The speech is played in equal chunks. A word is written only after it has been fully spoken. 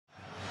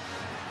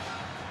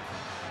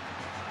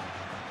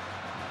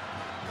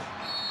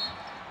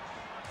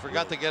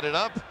Forgot to get it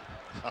up.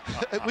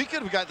 We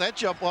could have got that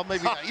jump. Well,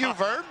 maybe not you,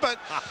 Vern, but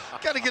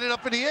got to get it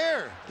up in the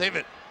air.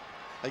 David,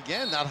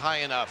 again, not high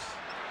enough.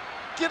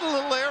 Get a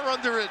little air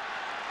under it.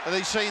 Are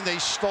they saying they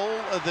stole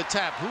the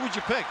tap? Who would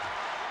you pick?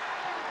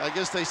 I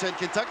guess they said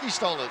Kentucky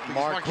stole it.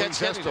 Marquette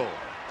stole.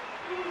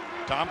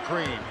 Tom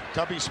Crean,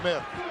 Tubby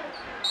Smith.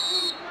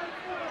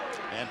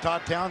 And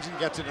Todd Townsend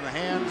gets it in the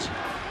hands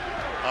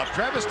of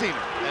Travis Diener.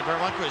 And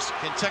Vermonquist,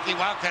 Kentucky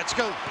Wildcats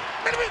go.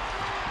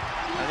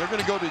 And they're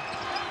going to go to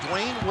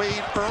Dwyane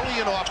Wade early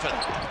and often.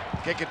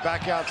 Kick it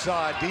back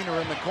outside. Diener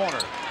in the corner.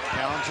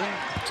 Townsend.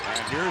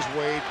 And here's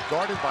Wade,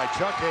 guarded by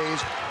Chuck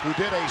Hayes, who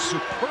did a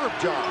superb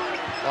job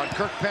on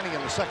Kirk Penny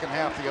in the second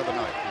half the other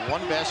night.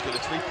 One basket, a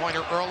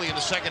three-pointer early in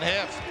the second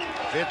half.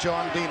 Fitch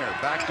on Diener.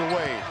 Back to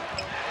Wade.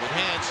 Good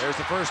hands. There's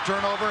the first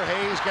turnover.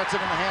 Hayes gets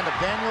it in the hand of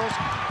Daniels.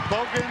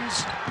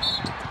 Bogans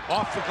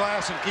off the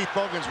glass, and Keith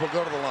Bogans will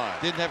go to the line.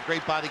 Didn't have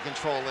great body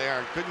control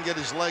there. Couldn't get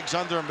his legs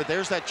under him, but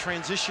there's that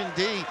transition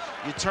D.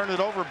 You turn it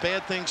over,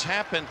 bad things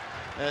happen.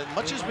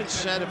 Much has been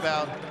said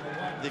about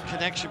the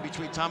connection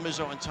between Tom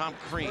Izzo and Tom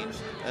Crean.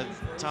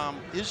 Tom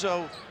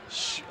Izzo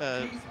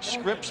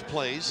scripts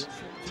plays.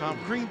 Tom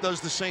Crean does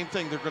the same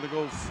thing. They're going to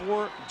go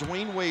for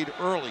Dwyane Wade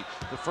early.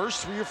 The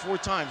first 3 or 4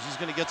 times, he's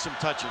going to get some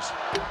touches.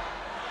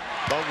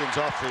 Bogans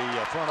off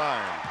the front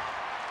iron.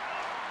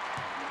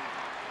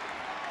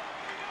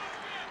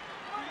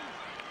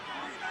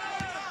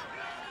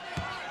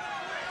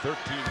 (13,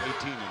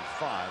 18, and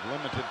 5),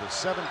 limited to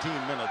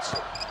 17 minutes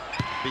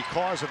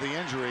because of the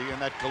injury in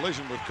that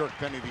collision with Kirk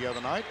Penny the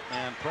other night,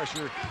 and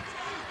pressure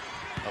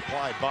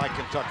applied by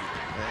Kentucky.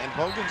 And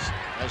Bogans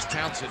has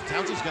Townsend.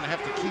 Townsend's going to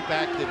have to keep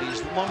active. He's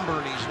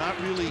lumbering. He's not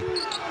really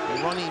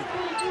running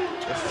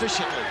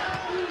efficiently.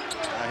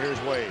 Now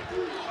here's Wade.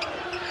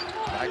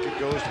 Back it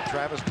goes to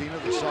Travis Diener,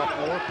 the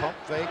sophomore. Pump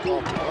fake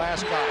off the glass.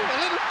 Got it. A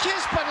little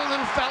kiss by the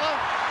little fellow.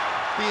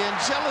 The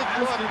angelic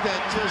look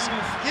that just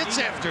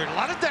gets after it. A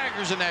lot of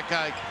daggers in that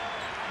guy.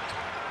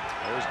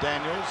 There's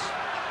Daniels.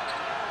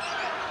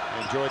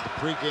 Enjoyed the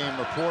pregame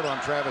report on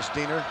Travis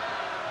Diener.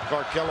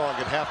 Clark Kellogg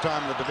at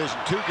halftime of the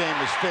Division II game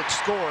as Fitch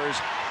scores.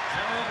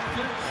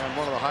 And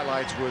one of the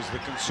highlights was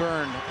the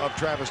concern of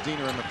Travis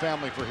Diener and the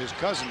family for his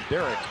cousin,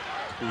 Derek,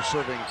 who's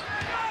serving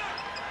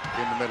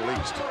in the Middle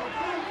East.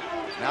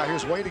 Now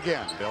here's Wade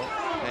again, Bill.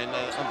 And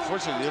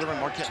unfortunately, the other one,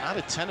 Marquette, not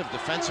attentive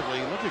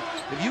defensively. Look at,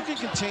 if you can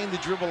contain the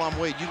dribble on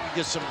Wade, you can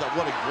get some.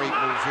 What a great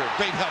move here.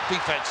 Great help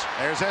defense.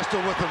 There's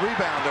Estel with the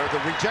rebound there. The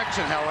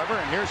rejection, however,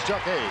 and here's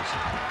Chuck Hayes.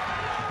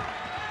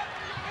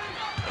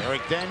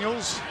 Eric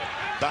Daniels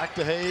back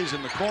to Hayes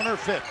in the corner.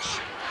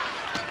 Fitch.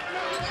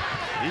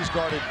 He's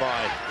guarded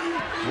by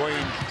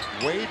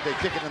Dwyane Wade. They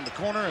kick it in the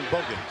corner, and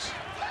Bogans.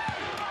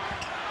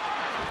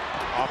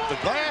 Off the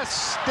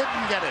glass,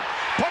 didn't get it.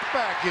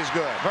 Putback is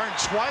good. Vern,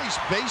 twice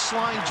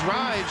baseline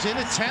drives,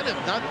 inattentive,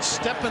 not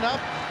stepping up,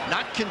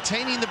 not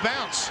containing the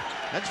bounce.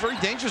 That's very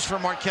dangerous for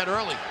Marquette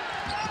early.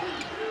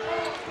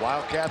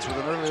 Wildcats with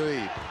an early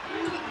lead.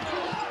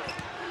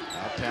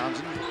 Now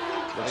Townsend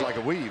looks like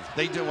a weave.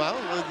 They do well.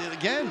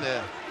 Again,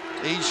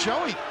 he's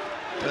showing.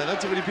 Not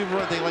too many people,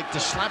 they like to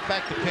slap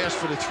back the pass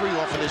for the 3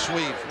 off of this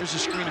weave. There's a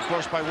screen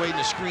across by Wade and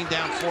a screen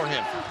down for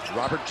him.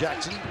 Robert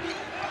Jackson.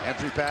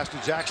 Entry pass to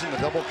Jackson. The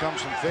double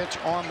comes from Fitch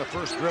on the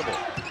first dribble.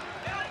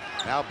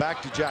 Now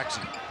back to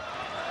Jackson.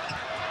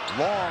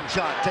 Long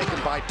shot taken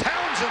by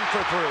Townsend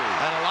for 3.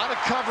 And a lot of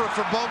cover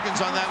for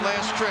Bogans on that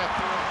last trip.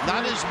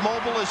 Not as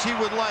mobile as he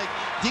would like.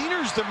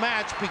 Diener's the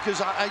match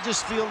because I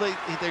just feel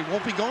they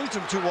won't be going to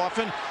him too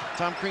often.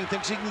 Tom Crean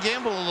thinks he can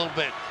gamble a little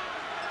bit.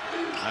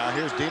 Now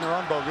here's Diener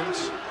on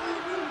Bogans.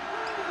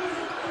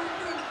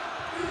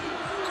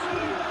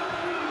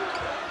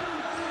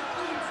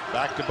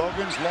 Back to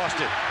Bogans, lost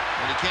it.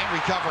 And he can't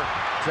recover.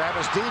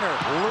 Travis Diener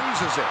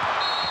loses it.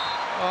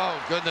 Oh,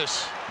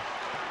 goodness.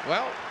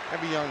 Well,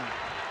 every young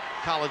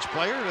college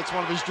player, that's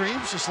one of his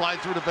dreams, to slide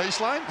through the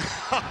baseline.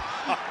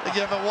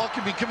 You have a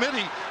Walkable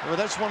committee. Well,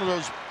 that's one of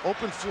those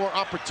open floor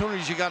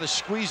opportunities you got to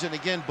squeeze in.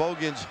 Again,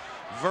 Bogans,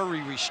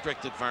 very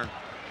restricted, Vern.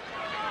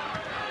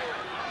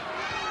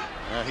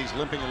 He's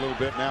limping a little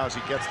bit now as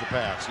he gets the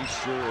pass. He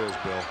sure is,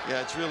 Bill.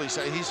 Yeah, it's really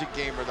sad. He's a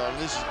gamer, though.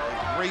 This is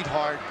a great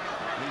heart.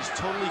 He's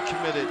totally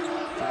committed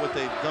to what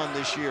they've done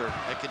this year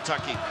at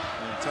Kentucky.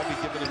 And Tubby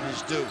giving him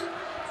his due.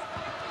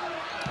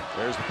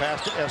 There's the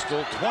pass to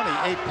Estel.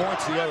 28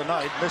 points the other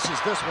night. Misses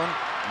this one.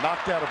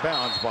 Knocked out of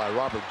bounds by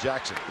Robert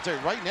Jackson. I'll tell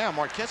you right now,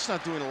 Marquette's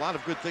not doing a lot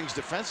of good things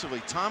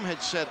defensively. Tom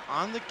had said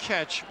on the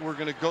catch, we're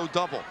going to go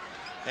double.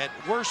 At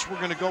worst, we're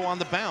going to go on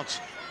the bounce.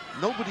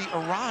 Nobody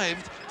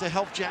arrived to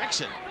help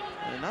Jackson.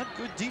 Not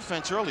good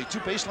defense early. 2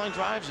 baseline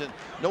drives and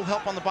no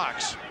help on the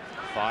box.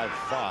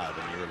 5-5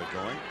 in the early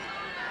going.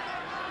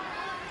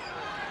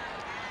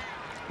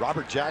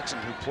 Robert Jackson,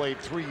 who played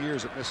 3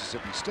 years at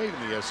Mississippi State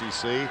in the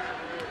SEC,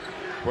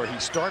 where he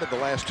started the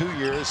last 2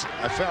 years.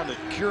 I found it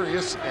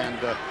curious and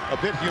a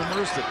bit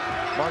humorous that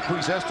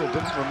Marquise Estel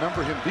didn't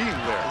remember him being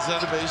there. Is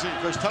that amazing?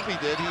 Of course, Tubby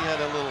did. He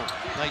had a little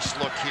nice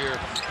look here.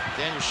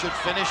 Daniel should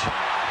finish.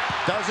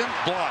 Doesn't.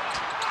 Blocked.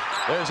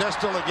 There's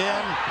Estill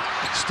again.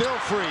 Still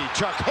free.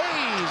 Chuck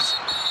Hayes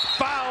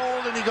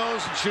fouled, and he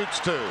goes and shoots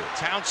two.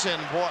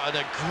 Townsend, boy, an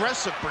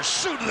aggressive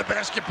pursuit of the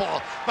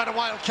basketball by the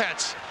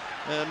Wildcats.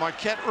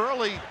 Marquette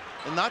early,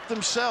 and not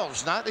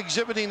themselves, not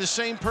exhibiting the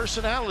same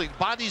personality.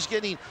 Bodies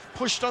getting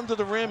pushed under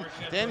the rim.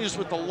 Daniels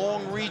with the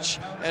long reach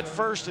at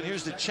first, and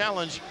here's the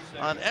challenge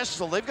on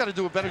Estill. They've got to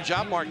do a better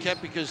job,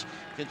 Marquette, because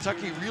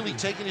Kentucky really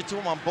taking it to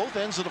them on both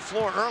ends of the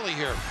floor early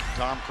here.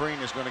 Tom Crean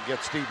is going to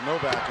get Steve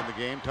Novak in the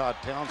game. Todd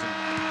Townsend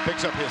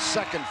picks up his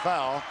second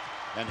foul,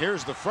 and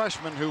here's the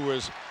freshman who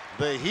was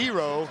the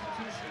hero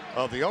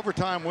of the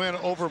overtime win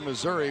over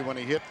Missouri when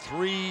he hit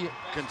 3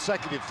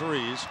 consecutive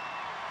threes.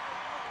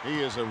 He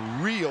is a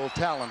real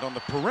talent on the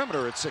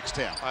perimeter at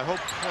 6'10". I hope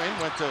Quinn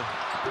went to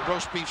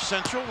Roast Beef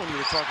Central when you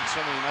were talking so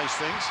many nice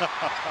things.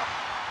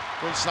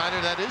 Quinn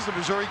Snyder, that is, the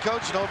Missouri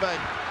coach. Novak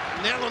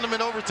nailing him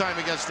in overtime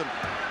against him.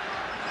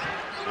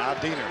 Now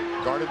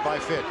Diener, guarded by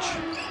Fitch.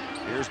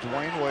 Here's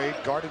Dwyane Wade,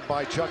 guarded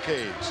by Chuck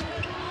Hayes.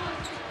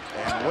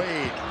 And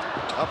Wade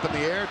up in the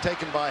air,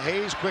 taken by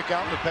Hayes. Quick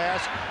outlet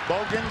pass.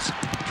 Bogans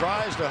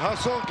tries to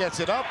hustle, gets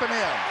it up and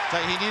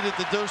in. He needed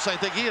the deuce. I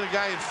think he had a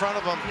guy in front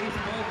of him.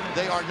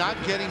 They are not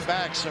getting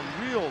back. Some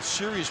real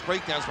serious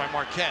breakdowns by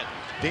Marquette.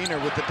 Diener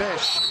with the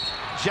dish.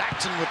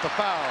 Jackson with the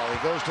foul.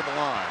 He goes to the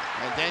line.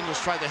 And Daniels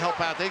tried to help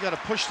out. They got to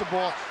push the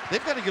ball.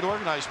 They've got to get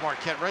organized,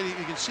 Marquette, right? You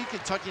can see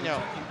Kentucky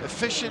now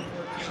efficient,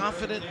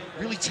 confident,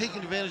 really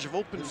taking advantage of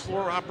open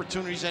floor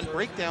opportunities and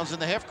breakdowns in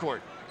the half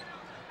court.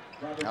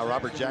 Now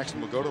Robert Jackson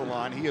will go to the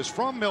line. He is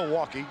from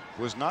Milwaukee,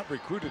 was not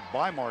recruited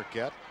by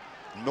Marquette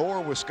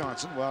nor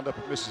Wisconsin, wound up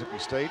at Mississippi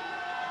State,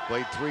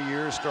 played 3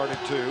 years, started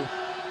 2.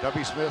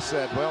 W. Smith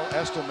said, well,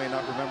 Estill may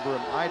not remember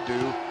him, I do,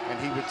 and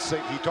he would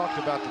say, he talked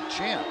about the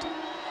chant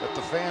that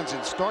the fans in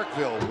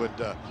Starkville would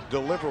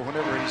deliver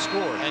whenever he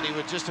scored. And he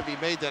would just have he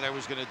made that, I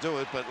was going to do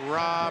it, but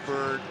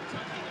Robert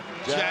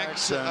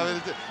Jackson. I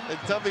mean, and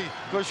tell me,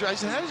 of course, I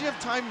said, how did you have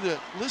time to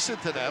listen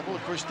to that? Well,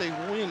 of course, they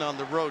win on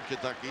the road,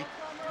 Kentucky.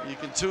 You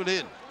can tune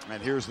in.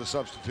 And here's the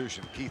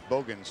substitution. Keith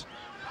Bogans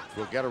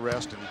will get a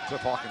rest, and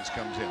Cliff Hawkins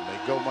comes in.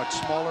 They go much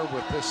smaller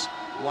with this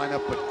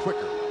lineup, but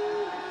quicker.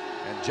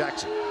 And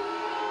Jackson.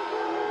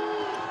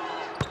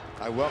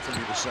 I welcome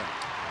you to sing.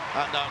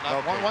 No,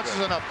 okay, once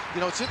is enough.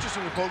 You know, it's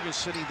interesting with Bogans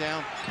sitting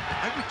down.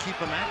 I would keep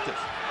him active.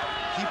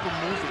 Keep him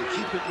moving.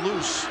 Keep it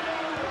loose.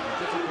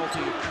 The difficulty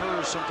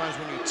occurs sometimes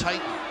when you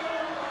tighten.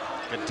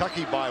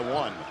 Kentucky by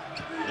 1.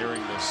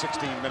 Nearing the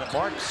 16-minute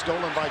mark.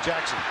 Stolen by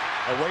Jackson.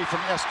 Away from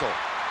Estill.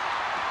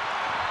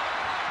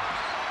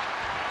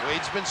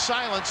 Wade's been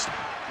silenced.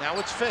 Now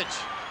it's Fitch.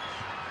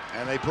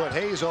 And they put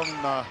Hayes on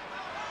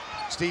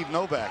Steve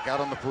Novak out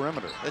on the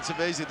perimeter. It's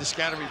amazing, the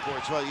scatter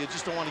reports. Well, you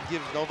just don't want to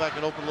give Novak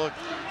an open look.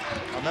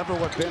 Remember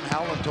what Ben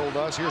Howland told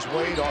us. Here's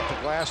Wade off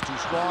the glass, too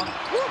strong.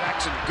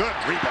 Jackson, good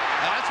rebound.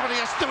 That's what he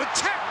has to do,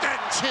 attack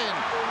that tin.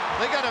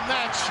 They got to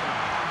match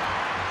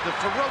the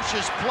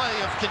ferocious play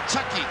of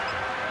Kentucky.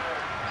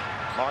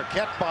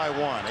 Marquette by 1,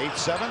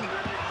 8-7.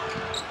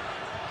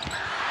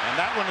 And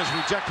that one is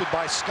rejected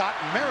by Scott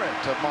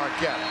Merritt of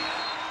Marquette.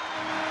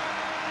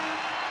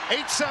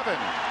 8-7,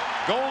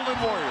 Golden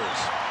Warriors.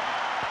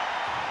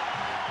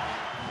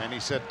 And he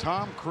said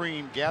Tom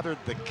Crean gathered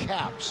the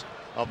caps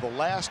of the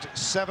last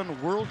 7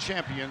 world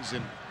champions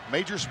in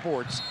major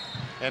sports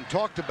and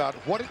talked about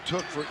what it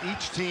took for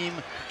each team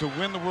to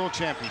win the world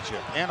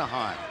championship.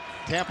 Anaheim,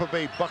 Tampa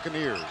Bay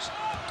Buccaneers,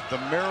 the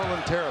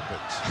Maryland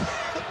Terrapins.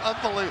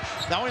 Unbelievable.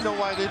 Now we know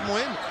why they didn't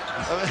win.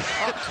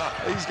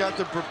 He's got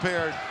them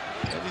prepared.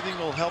 Anything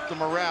will help the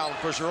morale. Of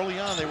course, early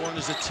on, they weren't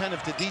as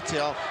attentive to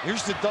detail.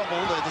 Here's the double.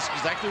 This is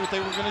exactly what they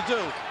were going to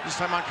do. This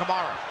time on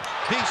Kamara.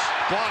 Peace.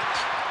 Blocked.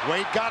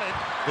 Wade got it.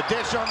 The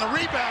dish on the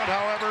rebound,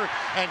 however,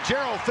 and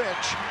Gerald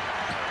Fitch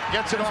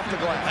gets it off the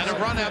glass. And a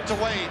run out to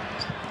Wade.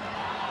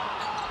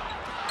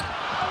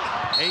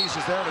 Hayes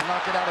is there to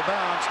knock it out of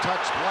bounds.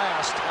 Touched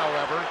last,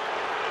 however,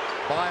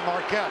 by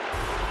Marquette.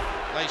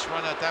 Nice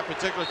run at that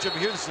particular trip.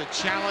 Here's the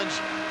challenge,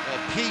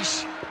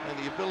 Peace, and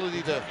the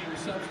ability to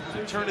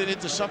turn it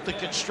into something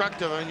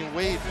constructive. I mean,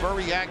 Wade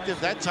very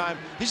active that time.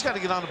 He's got to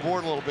get on the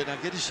board a little bit now,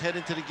 get his head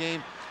into the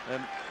game.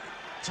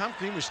 Tom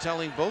Crean was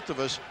telling both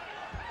of us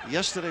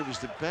yesterday was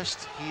the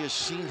best he has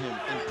seen him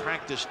in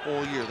practice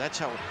all year. That's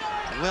how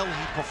well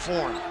he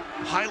performed.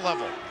 High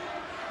level.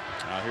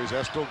 Now here's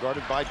Estill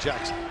guarded by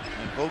Jackson.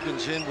 And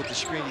Bogans in with the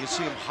screen. You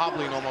see him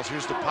hobbling almost.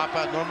 Here's the pop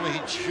out. Normally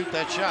he'd shoot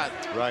that shot.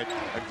 Right.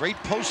 A great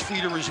post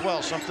feeder as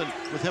well. Something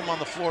with him on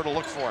the floor to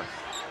look for.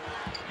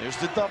 There's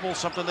the double.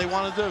 Something they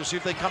want to do. See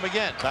if they come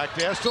again. Back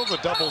to Estill. The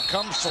double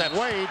comes from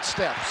Wade.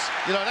 Steps.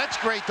 You know, that's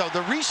great, though.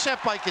 The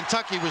reset by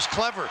Kentucky was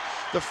clever.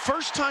 The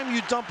first time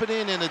you dump it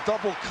in and a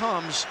double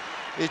comes,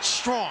 it's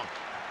strong.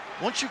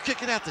 Once you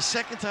kick it out the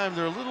second time,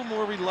 they're a little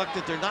more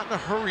reluctant. They're not in a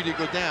hurry to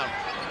go down.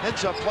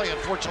 Heads up play,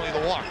 unfortunately,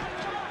 the walk.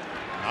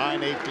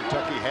 9-8,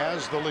 Kentucky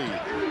has the lead.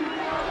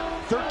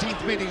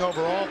 13th meeting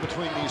overall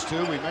between these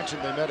two. We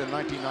mentioned they met in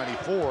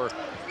 1994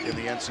 in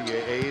the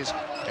NCAAs.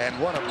 And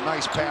what a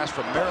nice pass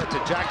from Merritt to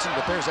Jackson,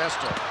 but there's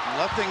Estill.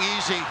 Nothing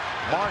easy.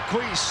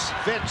 Marquise,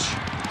 Fitch,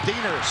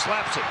 Diener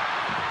slaps it.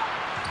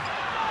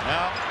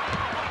 Now,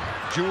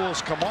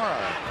 Jules Kamara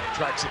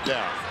tracks it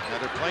down. Now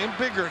they're playing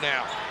bigger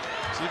now.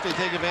 See if they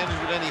take advantage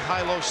with any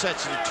high-low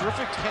sets. It's a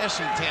terrific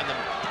passing tandem.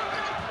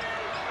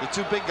 The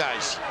two big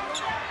guys.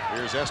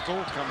 Here's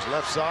Estill, comes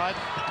left side.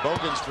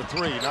 Bogans for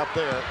three, not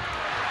there.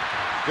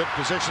 Good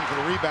position for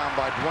the rebound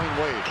by Dwyane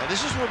Wade. And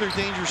this is where they're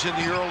dangerous in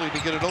the early to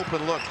get an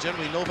open look.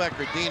 Generally Novak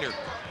or Diener.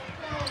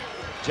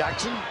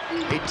 Jackson,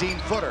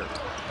 18-footer.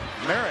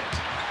 Merritt.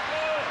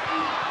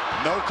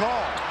 No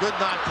call. Good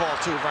non-call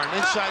too, Vern.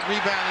 Inside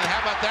rebound, and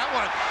how about that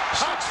one?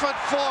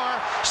 6'4",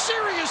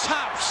 serious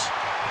hops.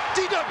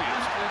 DW.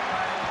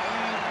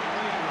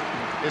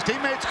 His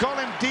teammates call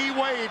him D.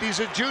 Wade.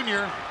 He's a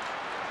junior.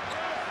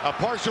 A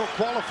partial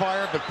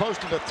qualifier, but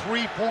posted a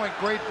 3-point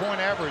grade point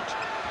average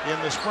in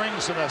the spring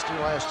semester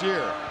last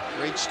year.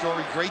 Great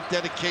story, great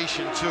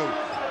dedication too,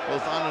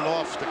 both on and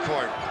off the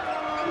court.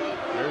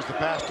 There's the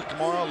pass to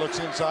Kamara, looks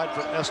inside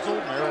for Estill.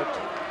 Merritt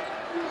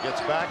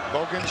gets back.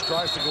 Bogans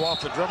tries to go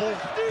off the dribble.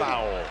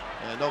 Foul.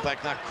 And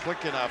Novak not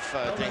quick enough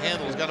to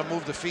handle. He's got to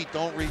move the feet,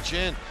 don't reach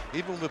in.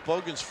 Even with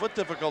Bogans' foot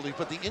difficulty,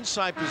 but the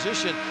inside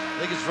position, I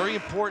think it's very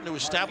important to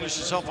establish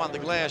yourself on the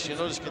glass. You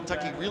notice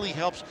Kentucky really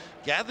helps,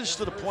 gathers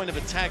to the point of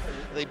attack.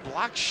 They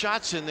block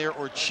shots in there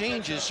or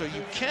changes, so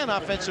you can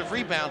offensive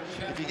rebound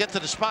if you get to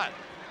the spot.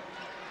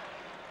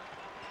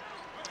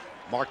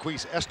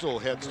 Marquise Estill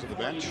heads to the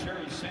bench.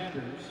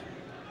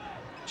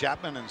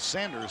 Chapman and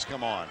Sanders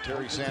come on.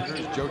 Terry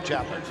Sanders, Joe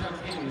Chapman.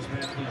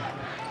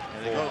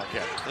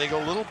 And they go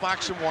little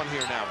box and one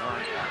here now,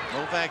 Vern.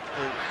 Novak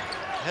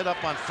head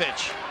up on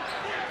Fitch.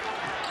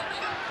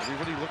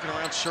 Everybody looking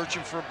around,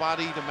 searching for a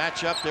body to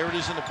match up. There it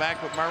is in the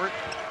back with Merritt.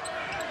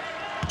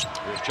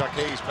 Here's Chuck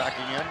Hayes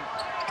backing in.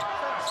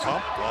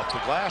 Pump off the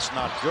glass,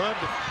 not good.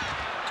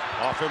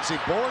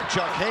 Offensive board,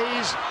 Chuck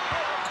Hayes.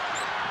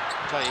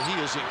 I'll tell you,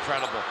 he is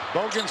incredible.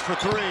 Bogans for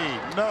three,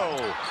 no.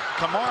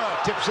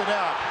 Kamara tips it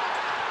out.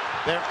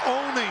 They're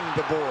owning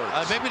the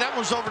boards. Maybe that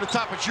one's over the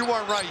top, but you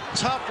are right.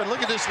 Tough, and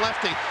look at this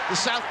lefty. The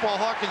southpaw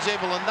Hawkins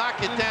able to knock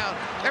it down.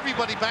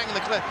 Everybody banging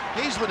the glass.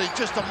 He's with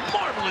just a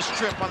marvelous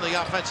trip on the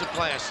offensive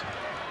glass.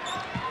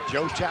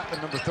 Joe Chapman,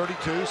 number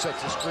 32,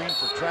 sets the screen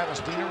for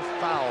Travis Diener.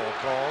 Foul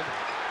called.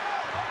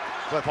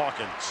 Cliff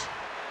Hawkins.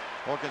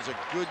 Hawkins, a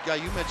good guy.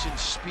 You mentioned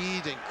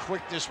speed and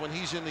quickness when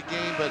he's in the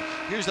game, but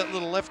here's that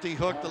little lefty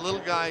hook. The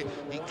little guy,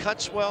 he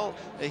cuts well.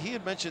 He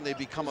had mentioned they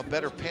become a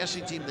better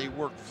passing team. They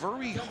work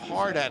very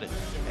hard at it.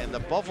 And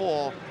above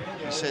all,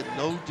 he said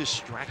no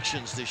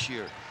distractions this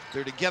year.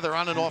 They're together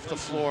on and off the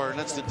floor, and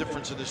that's the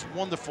difference of this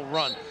wonderful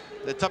run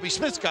that Tubby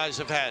Smith's guys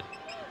have had.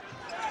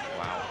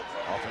 Wow.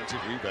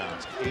 Offensive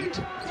rebounds,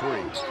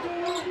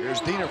 8-3. Here's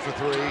Diener for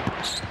three.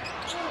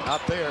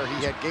 Not there.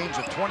 He had games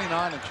of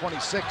 29 and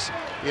 26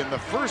 in the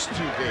first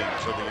two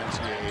games of the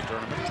NCAA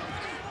tournament.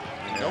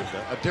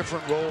 A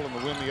different role in the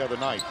win the other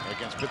night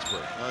against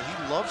Pittsburgh.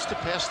 He loves to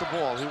pass the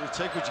ball. He will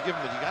take what you give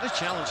him, but you got to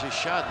challenge his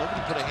shot.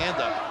 Nobody put a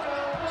hand up.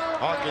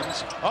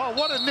 Hawkins. Oh,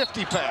 what a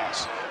nifty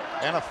pass.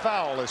 And a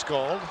foul is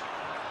called.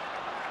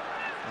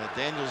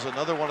 Daniels,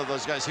 another one of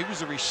those guys. He was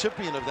the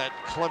recipient of that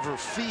clever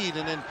feed,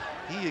 and then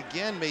he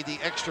again made the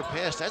extra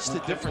pass. That's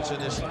the difference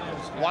in this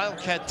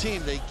Wildcat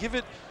team. They give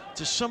it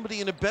to somebody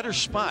in a better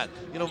spot.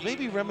 You know,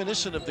 maybe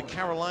reminiscent of the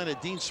Carolina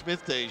Dean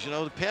Smith days. You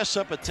know, to pass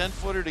up a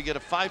 10-footer to get a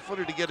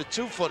 5-footer to get a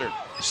 2-footer.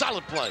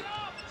 Solid play.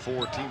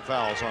 4 team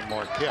fouls on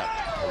Marquette.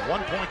 A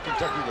 1-point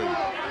Kentucky lead.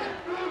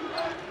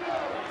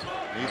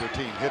 Neither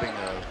team hitting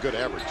a good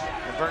average.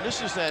 And Vern,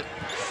 this is that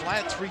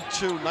flat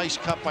 3-2. Nice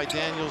cut by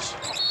Daniels.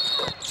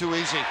 Too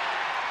easy.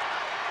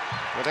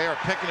 But they are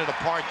picking it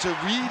apart too,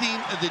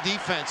 reading the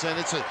defense, and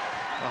it's a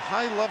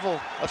high level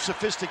of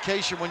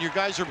sophistication when your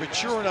guys are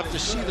mature enough to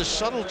see the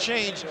subtle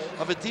change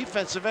of a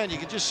defensive end. You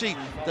can just see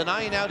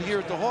denying out here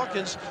at the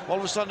Hawkins. All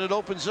of a sudden it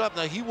opens up.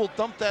 Now he will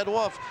dump that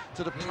off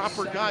to the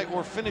proper guy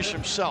or finish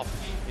himself.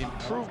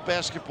 Improved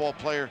basketball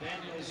player.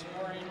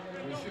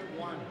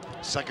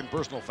 Second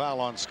personal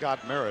foul on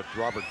Scott Merritt.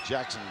 Robert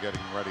Jackson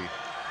getting ready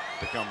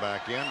to come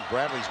back in.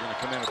 Bradley's going to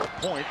come in at the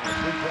point, and a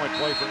 3-point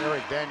play for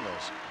Eric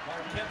Daniels.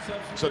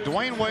 So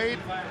Dwyane Wade,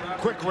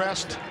 quick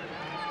rest.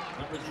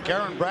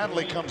 Karen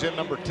Bradley comes in,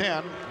 number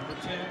 10.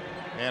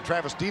 And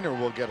Travis Diener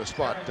will get a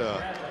spot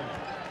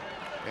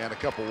and a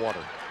cup of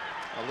water.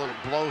 A little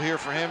blow here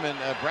for him, and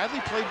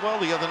Bradley played well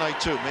the other night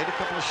too. Made a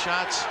couple of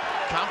shots,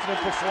 confident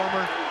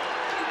performer.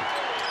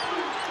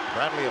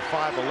 Bradley, a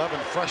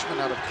 5'11" freshman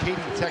out of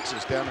Katy,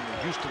 Texas, down in the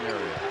Houston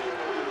area.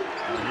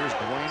 And here's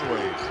Dwyane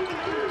Wade.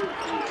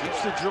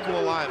 Keeps the dribble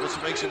alive. That's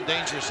what makes him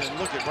dangerous. And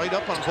look, it right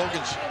up on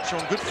Bogans,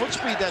 showing good foot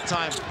speed that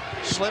time.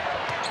 Slip.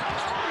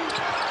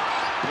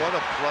 What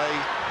a play.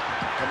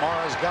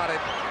 Kamara's got it.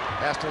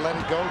 Has to let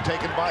it go.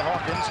 Taken by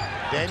Hawkins.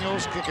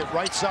 Daniels kick it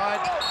right side.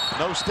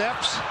 No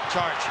steps.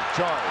 Charge.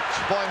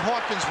 Boy,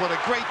 Hawkins, what a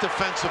great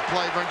defensive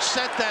play.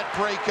 Set that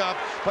break up,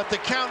 but the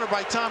counter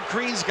by Tom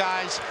Crean's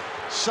guys.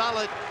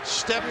 Solid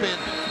step in,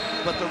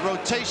 but the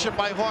rotation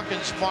by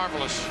Hawkins,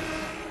 marvelous.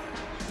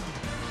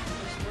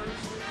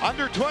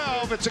 Under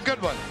 12, it's a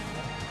good one.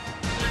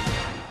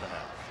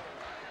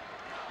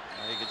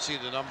 You can see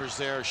the numbers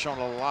there, showing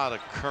a lot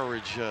of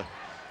courage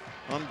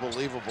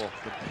Unbelievable.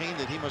 The pain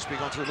that he must be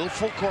going through. A little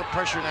full court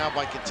pressure now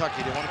by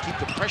Kentucky. They want to keep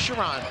the pressure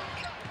on.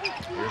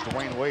 Here's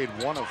Dwyane Wade,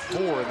 1 of 4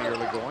 in the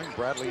early going.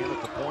 Bradley in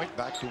at the point,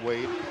 back to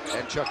Wade,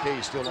 and Chuck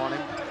Hayes still on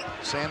him.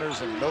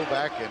 Sanders and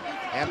Novak, and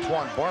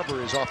Antoine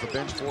Barber is off the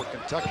bench for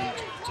Kentucky,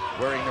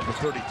 wearing number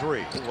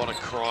 33. Ooh, what a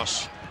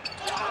cross.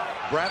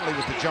 Bradley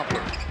with the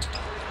jumper.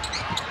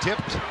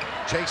 Tipped,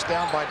 chased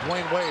down by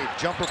Dwyane Wade.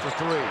 Jumper for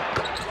 3.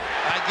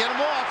 Get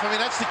him off. I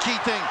mean, that's the key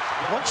thing.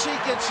 Once he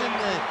gets in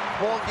the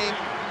ball game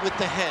with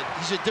the head,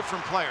 he's a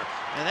different player.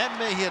 And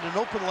he had an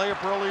open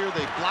layup earlier.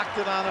 They blocked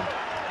it on him.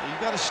 You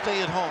got to stay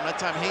at home. That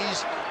time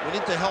Hayes went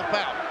in to help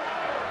out.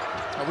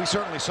 We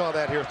certainly saw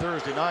that here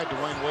Thursday night.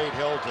 Dwyane Wade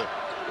held to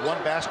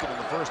 1 basket in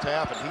the first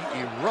half, and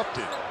he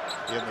erupted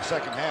in the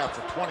second half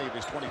for 20 of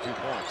his 22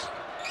 points.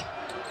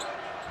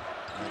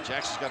 And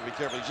Jackson's got to be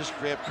careful. He just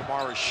grabbed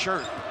Kamara's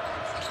shirt.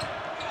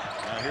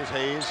 Now here's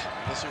Hayes.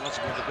 Unless he wants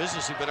to go into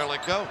business, he better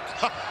let go.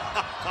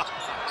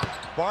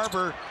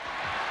 Barber,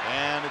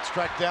 and it's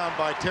tracked down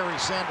by Terry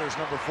Sanders,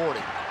 number 40.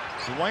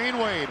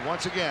 Dwyane Wade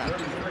once again.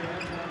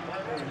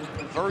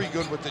 Very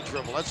good with the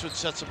dribble. That's what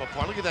sets him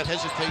apart. Look at that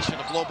hesitation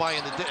to blow by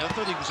in the. I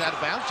thought he was out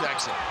of bounds,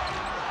 Jackson.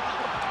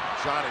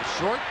 Shot is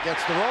short,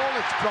 gets the roll,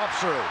 it's dropped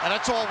through. And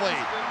that's all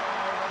Wade.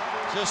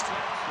 Just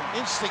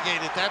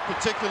instigated that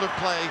particular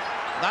play.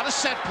 Not a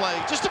set play,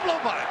 just a blow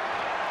by.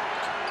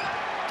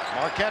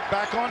 Marquette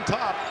back on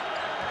top.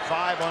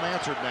 5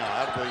 unanswered now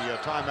out of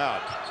the timeout.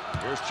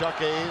 Here's Chuck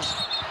Hayes.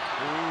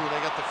 Ooh, they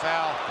got the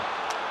foul.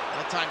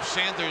 That time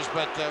Sanders,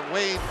 but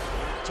Wade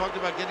talked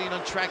about getting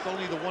on track,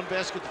 only the 1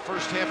 basket the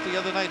first half the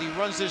other night. He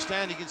runs this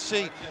down. You can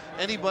see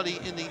anybody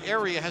in the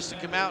area has to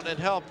come out and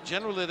help.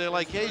 Generally, they're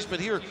like Hayes, but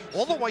here,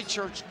 all the white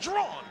shirts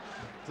drawn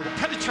to the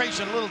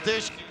penetration, little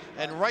dish,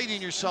 and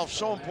righting yourself,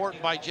 so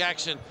important by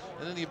Jackson,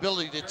 and then the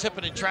ability to tip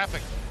it in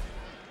traffic.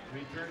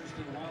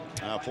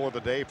 For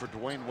the day for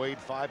Dwyane Wade,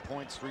 5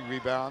 points, 3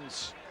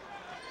 rebounds.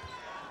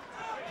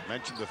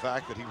 Mentioned the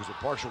fact that he was a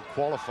partial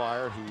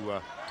qualifier who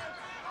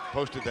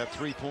posted that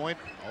 3-point.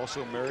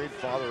 Also married,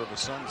 father of a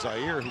son,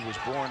 Zaire, who was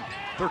born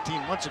 13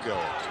 months ago.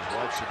 His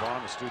wife,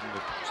 Siobhan, a student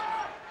at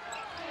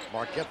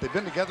Marquette. They've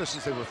been together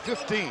since they were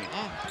 15. And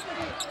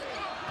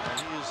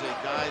he is a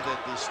guy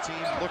that this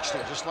team looks to,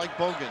 just like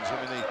Bogans.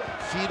 I mean, they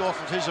feed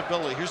off of his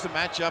ability. Here's the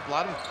matchup. A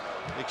lot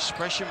of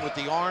expression with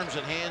the arms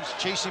and hands,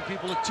 chasing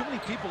people. Look, too many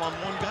people on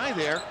one guy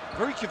there.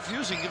 Very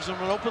confusing, gives them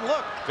an open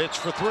look. Pitch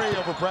for 3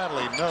 over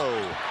Bradley, no.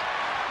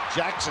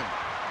 Jackson.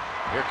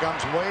 Here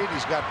comes Wade.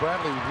 He's got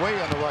Bradley way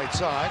on the right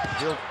side.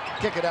 He'll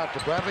kick it out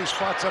to Bradley.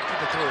 Spots up to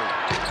the 3.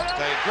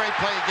 Okay, great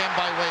play again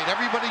by Wade.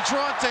 Everybody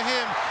drawn to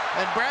him.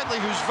 And Bradley,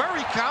 who's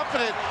very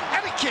confident,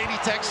 out of Katy,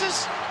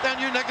 Texas,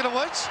 down your neck of the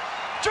woods,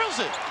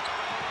 drills it.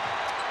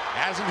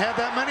 Hasn't had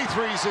that many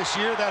threes this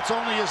year. That's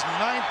only his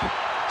 9th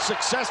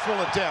successful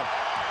attempt.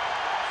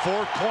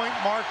 4-point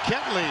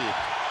Marquette lead.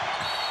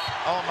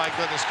 Oh my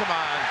goodness, come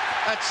on.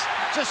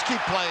 Just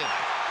keep playing.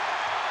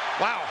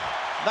 Wow.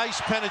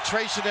 Nice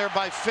penetration there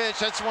by Fitch.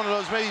 That's one of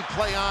those maybe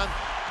play on,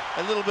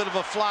 a little bit of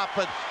a flop,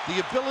 but the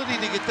ability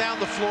to get down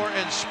the floor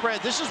and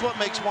spread. This is what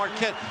makes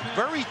Marquette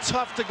very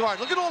tough to guard.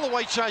 Look at all the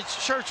white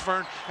shirts,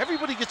 Vern.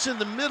 Everybody gets in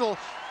the middle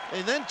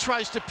and then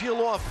tries to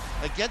peel off.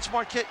 Against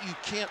Marquette, you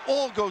can't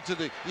all go to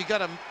the, you got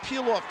to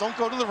peel off. Don't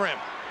go to the rim.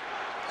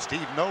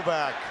 Steve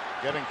Novak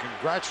getting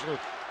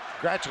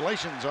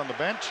congratulations on the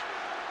bench.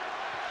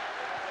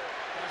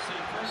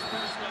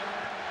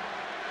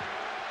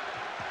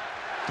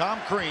 Tom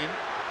Crean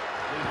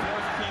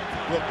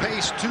will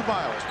pace 2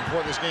 miles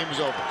before this game is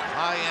over.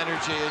 High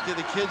energy.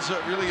 The kids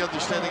really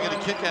understand they get a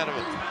kick out of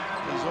it.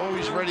 He's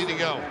always ready to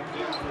go.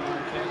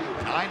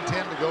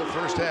 9:10 to go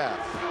first half.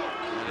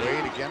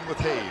 Wade again with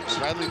Hayes.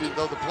 Bradley didn't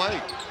know the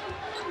play.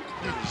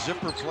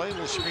 Zipper play,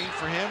 little screen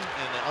for him,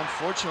 and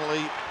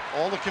unfortunately,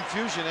 all the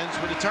confusion ends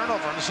with a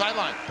turnover on the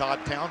sideline.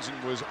 Todd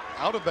Townsend was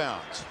out of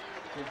bounds.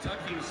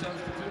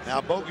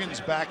 Now Bogan's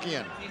back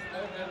in.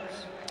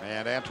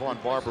 And Antoine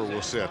Barber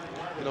will sit.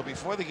 You know,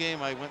 before the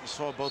game, I went and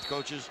saw both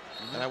coaches,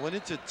 and I went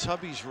into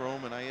Tubby's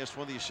room, and I asked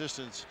one of the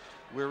assistants,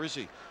 where is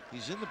he?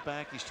 He's in the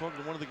back. He's talking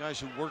to one of the guys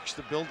who works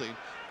the building,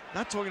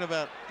 not talking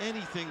about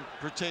anything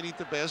pertaining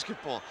to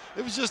basketball.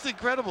 It was just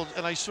incredible.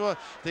 And I saw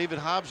David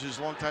Hobbs, his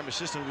longtime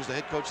assistant, who was the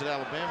head coach at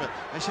Alabama.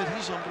 I said,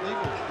 he's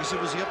unbelievable. He said,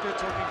 was he up there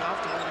talking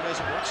golf to one of the guys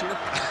that works here?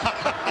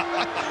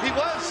 He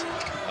was.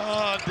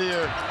 Oh,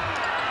 dear.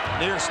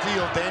 Near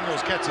steal,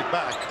 Daniels gets it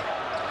back.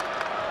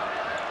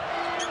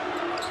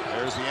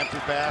 There's the empty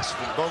pass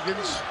from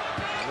Bogans.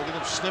 Look at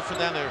them sniffing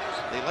down there.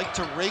 They like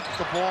to rake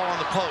the ball on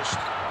the post.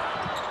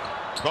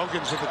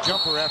 Bogans with a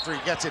jumper after he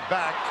gets it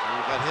back.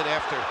 He got hit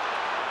after.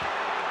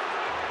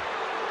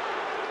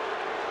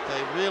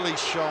 They really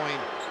showing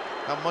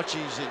how much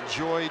he's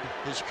enjoyed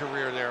his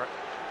career there,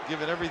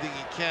 giving everything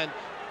he can.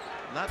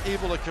 Not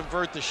able to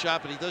convert the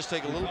shot, but he does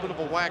take a little bit of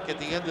a whack at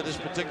the end of this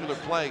particular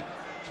play,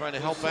 trying to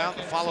help out.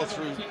 The follow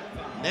through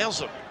nails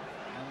him.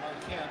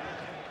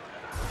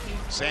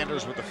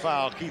 Sanders with the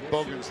foul. Keith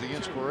Bogans, the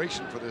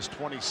inspiration for this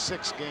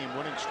 26-game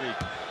winning streak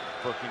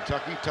for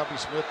Kentucky. Tubby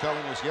Smith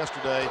telling us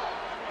yesterday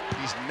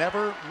He's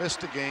never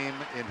missed a game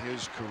in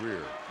his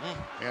career.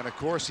 And of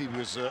course, he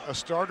was a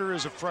starter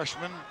as a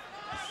freshman,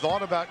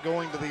 thought about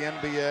going to the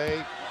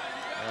NBA.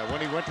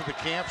 When he went to the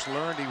camps,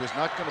 learned he was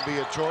not going to be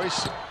a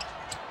choice.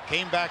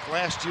 Came back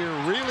last year,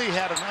 really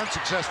had an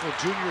unsuccessful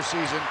junior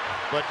season,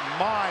 but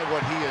my,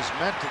 what he has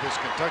meant to this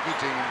Kentucky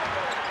team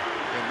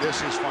in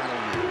this his final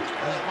year.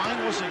 His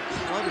mind wasn't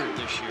cluttered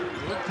this year.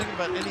 He wasn't thinking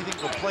about anything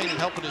but playing and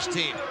helping his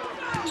team.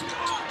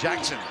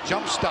 Jackson,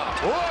 jump stop.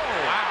 Whoa!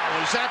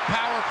 Wow, is that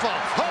powerful?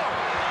 Oh,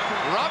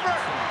 Robert!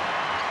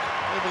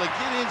 Able to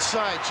get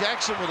inside.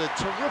 Jackson with a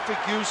terrific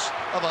use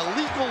of a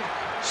legal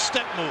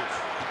step move.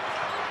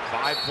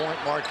 5-point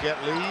Marquette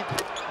lead.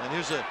 And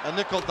here's a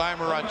nickel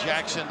dimer on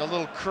Jackson. The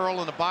little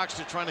curl in the box.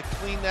 They're trying to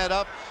clean that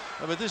up.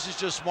 But this is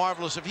just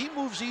marvelous. If he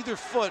moves either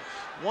foot,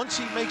 once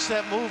he makes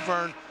that move,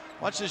 Vern,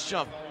 watch this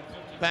jump.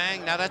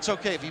 Bang. Now that's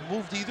okay. If he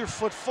moved either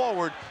foot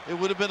forward, it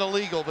would have been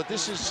illegal. But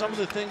this is some of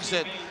the things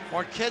that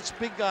Marquette's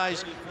big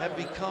guys have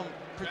become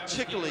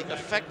particularly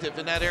effective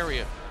in that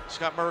area.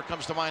 Scott Murray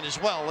comes to mind as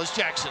well as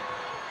Jackson.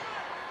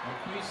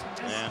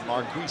 And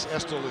Marquise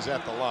Estel is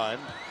at the line.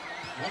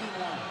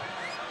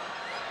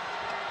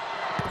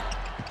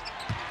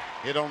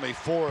 Hit only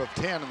 4 of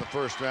 10 in the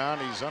first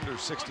round. He's under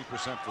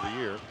 60% for the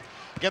year.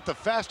 Get the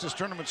fastest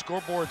tournament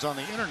scoreboards on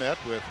the internet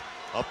with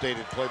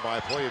updated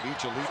play-by-play of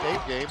each Elite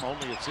 8 game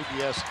only at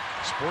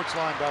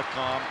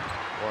CBSSportsline.com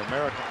or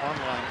America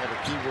Online. Enter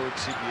keyword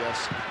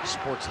CBS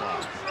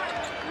Sportsline.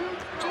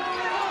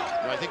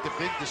 I think the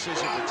big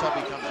decision for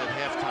Tubby comes at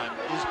halftime.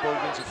 Is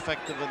Bogans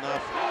effective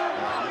enough?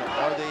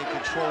 Are they in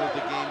control of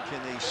the game?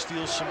 Can they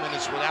steal some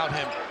minutes without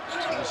him?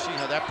 We'll see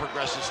how that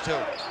progresses too.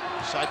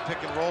 Side pick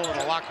and roll and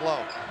a lock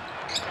low.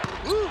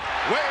 Woo!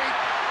 Wade,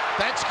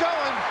 that's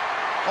going.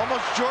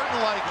 Almost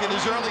Jordan-like in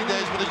his early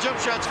days, but the jump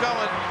shot's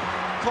going.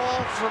 Call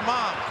for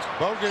mom.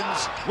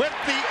 Bogans with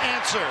the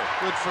answer.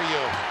 Good for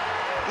you.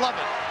 Love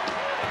it.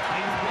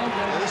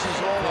 And this is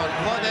all on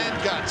blood and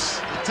guts.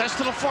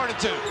 Intestinal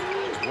fortitude.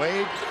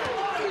 Wade.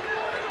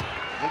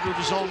 Look at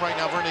the zone right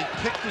now, Vernon.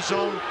 Picked the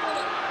zone.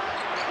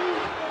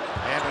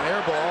 And an air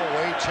ball.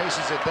 Wade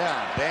chases it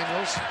down.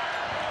 Daniels.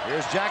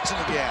 Here's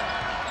Jackson again.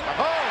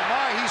 Oh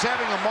my, he's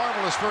having a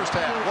marvelous first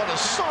half. What a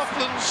soft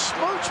little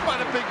smooch by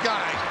the big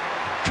guy.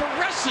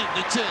 Caressing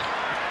the tin.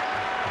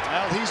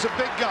 Well, he's a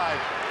big guy.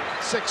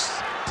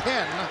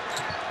 6'10"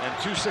 and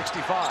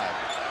 265.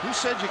 Who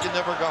said you could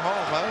never go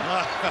home,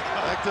 huh?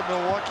 Back to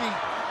Milwaukee.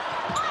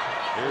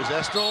 Here's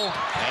Estel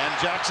and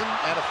Jackson,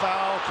 and a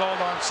foul called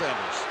on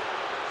Sanders.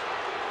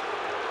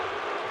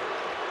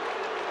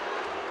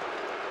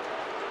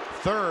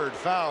 Third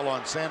foul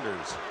on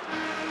Sanders.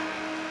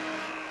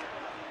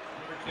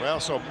 Well,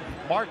 so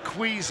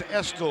Marquise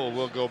Estel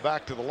will go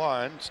back to the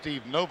line.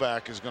 Steve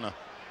Novak is going to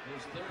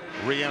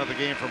re-enter the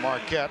game for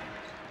Marquette.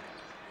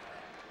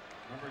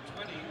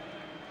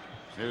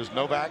 Here's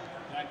Novak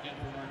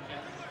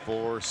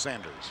for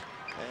Sanders.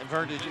 And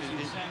Vern,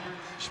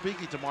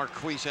 speaking to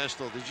Marquise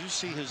Estel, did you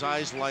see his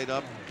eyes light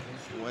up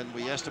when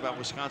we asked about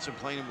Wisconsin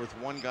playing him with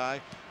one guy?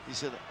 He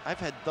said, I've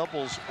had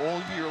doubles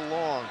all year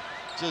long.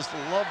 Just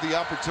love the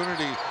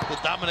opportunity to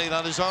dominate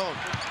on his own.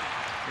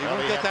 He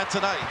won't get that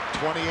tonight.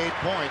 28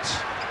 points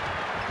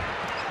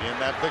in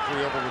that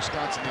victory over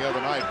Wisconsin the other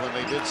night when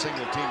they did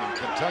single team in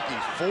Kentucky.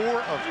 4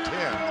 of 10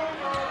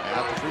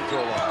 at the free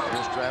throw line.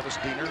 Here's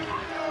Travis Diener.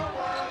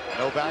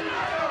 Novak.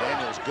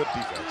 Daniels, good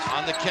defense.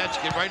 On the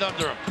catch, get right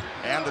under him.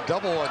 And the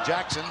double on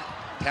Jackson.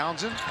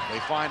 Townsend,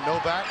 they find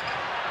Novak.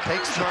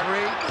 Takes the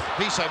three.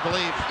 Piece, I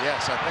believe.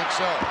 Yes, I think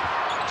so.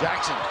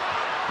 Jackson.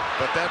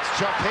 But that's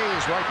Chuck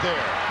Hayes right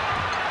there.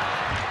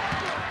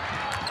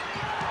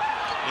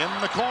 In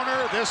the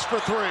corner, this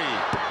for 3.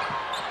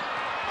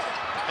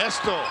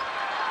 Estel.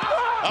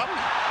 Up,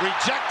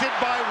 rejected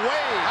by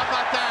Wade. How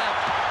about that?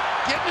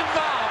 Getting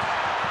involved.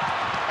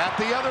 At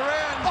the other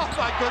end. Oh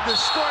my goodness,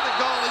 scored a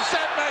goal. Is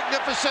that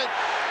magnificent?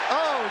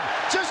 Oh,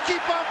 just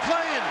keep on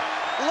playing.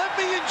 Let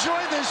me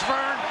enjoy this,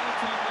 Vern.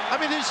 I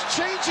mean, his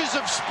changes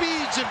of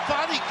speeds and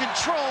body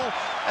control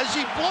as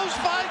he blows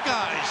by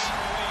guys.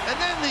 And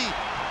then the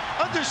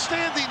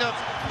understanding of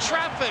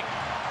traffic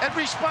and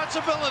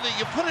responsibility.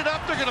 You put it up,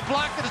 they're going to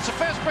block it. It's a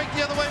fast break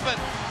the other way, but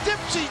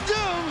dipsy-do.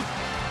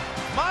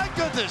 My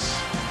goodness.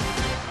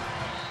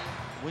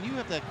 When you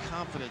have that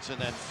confidence and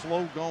that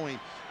flow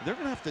going, they're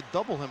going to have to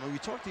double him. And we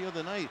talked the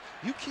other night,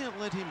 you can't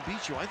let him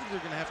beat you. I think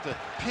they're going to have to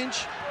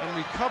pinch and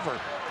recover.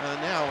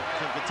 Now,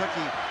 from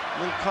Kentucky,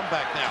 little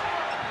comeback now.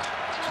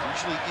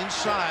 Usually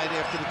inside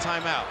after the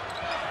timeout.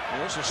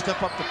 They also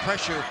step up the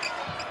pressure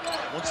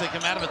once they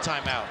come out of a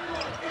timeout.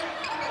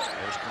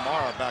 There's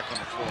Kamara back on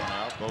the floor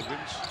now.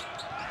 Bogans.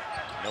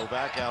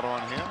 Novak out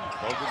on him.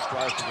 Bogans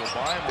tries to go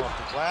by him off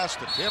the glass.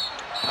 The tip.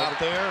 Out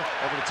there.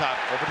 Over the top.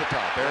 Over the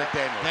top. Eric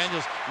Daniels.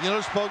 Daniels. You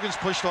notice Bogans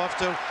pushed off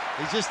too.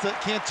 He just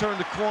can't turn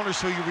the corner,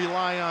 so you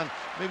rely on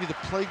maybe the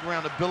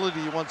playground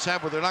ability you once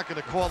had where they're not going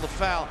to call the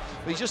foul.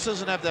 But he just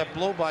doesn't have that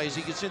blow by as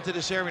he gets into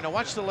this area. Now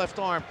watch the left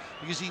arm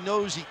because he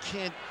knows he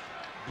can't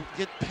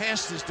get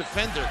past his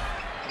defender.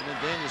 And then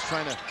Daniels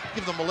trying to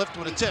give them a lift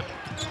with a tip.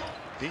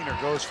 Diener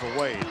goes for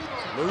Wade,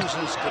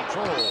 loses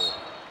control,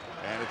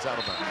 and it's out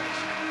of bounds.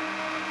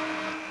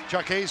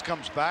 Chuck Hayes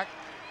comes back.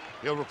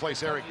 He'll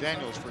replace Eric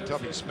Daniels for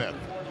Tubby Smith.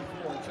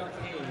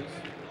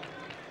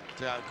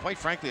 Quite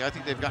frankly, I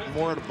think they've gotten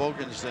more out of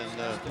Bogans than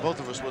both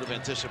of us would have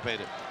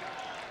anticipated.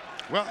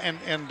 Well,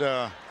 and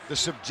the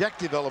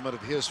subjective element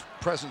of his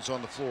presence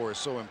on the floor is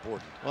so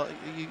important. Well,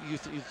 you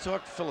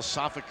talk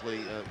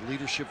philosophically,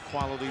 leadership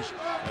qualities,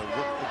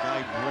 what the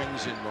guy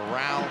brings in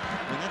morale.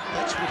 I mean,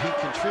 that's what he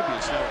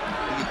contributes.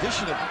 Now, the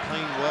addition of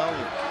playing well,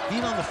 and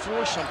being on the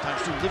floor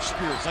sometimes through lift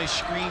spirits, nice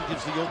screen,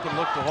 gives the open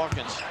look to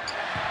Hawkins.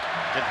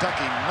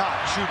 Kentucky not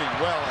shooting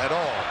well at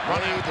all.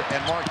 Wade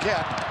and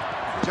Marquette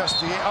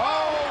just the,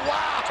 oh,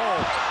 wow!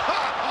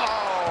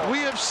 Oh. We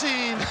have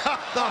seen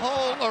the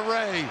whole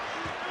array.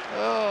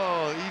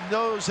 Oh, he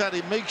knows how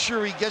to make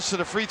sure he gets to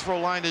the free throw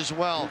line as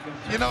well.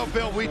 You know,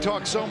 Bill, we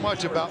talk so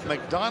much about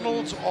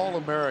McDonald's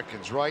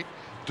All-Americans, right?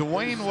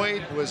 Dwyane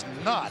Wade was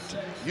not.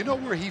 You know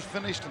where he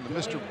finished in the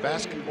Mr.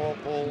 Basketball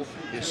poll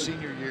his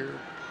senior year?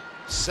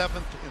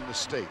 7th in the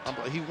state.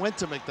 He went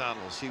to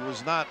McDonald's. He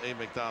was not a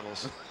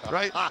McDonald's,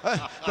 right?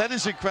 That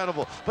is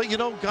incredible. But, you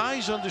know,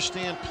 guys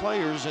understand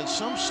players, and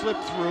some slip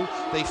through.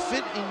 They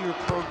fit in your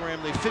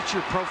program. They fit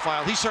your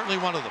profile. He's certainly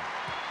one of them.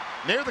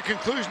 Near the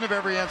conclusion of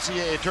every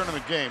NCAA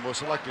tournament game, we'll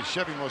select a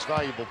Chevy Most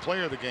Valuable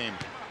Player of the Game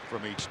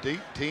from each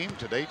team.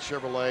 To date,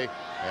 Chevrolet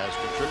has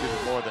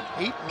contributed more than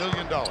 $8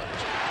 million to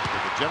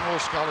the general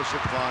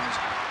scholarship funds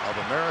of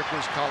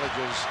America's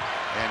colleges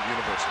and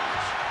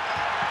universities.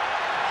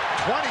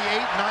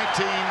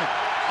 28-19,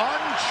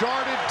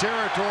 uncharted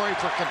territory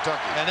for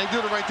Kentucky. And they do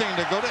the right thing.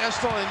 They go to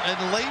Estill and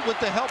late with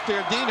the help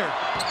there, Diener.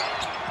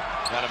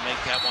 Got to make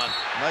that one.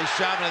 Nice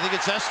job, and I think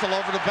it's Estill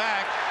over the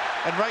back.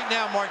 And right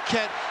now,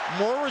 Marquette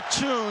more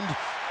attuned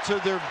to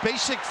their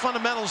basic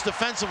fundamentals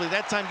defensively.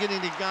 That time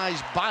getting the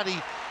guy's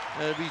body.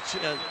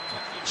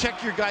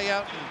 Check your guy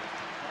out and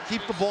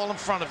keep the ball in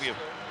front of you.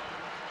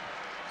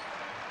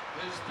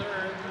 His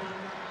third.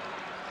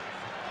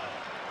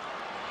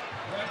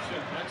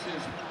 That's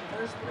his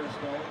first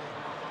personal.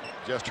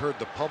 Just heard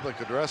the public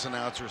address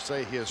announcer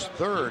say his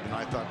third, and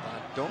I thought,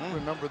 I don't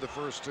remember the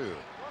first two.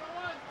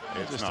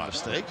 It's just a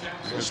mistake.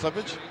 It's a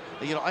slippage.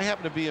 You know, I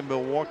happened to be in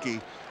Milwaukee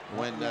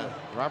when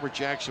Robert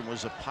Jackson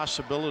was a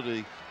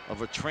possibility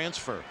of a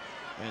transfer.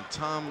 And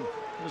Tom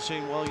was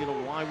saying, well, you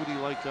know, why would he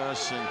like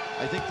us? And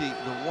I think the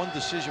one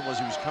decision was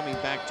he was coming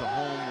back to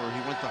home where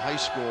he went to high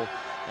school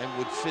and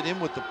would fit in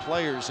with the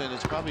players. And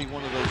it's probably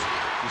one of those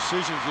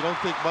decisions you don't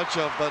think much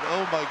of, but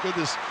oh my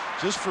goodness,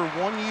 just for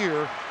 1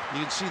 year,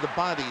 you can see the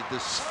body, the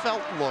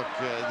svelte look,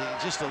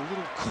 just a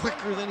little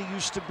quicker than he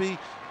used to be,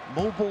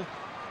 mobile,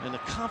 and the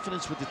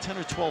confidence with the 10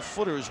 or 12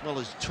 footer, as well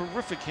as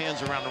terrific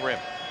hands around the rim.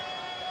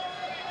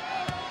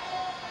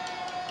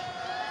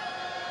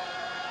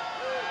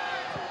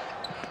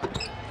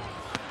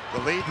 The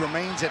lead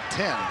remains at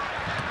 10.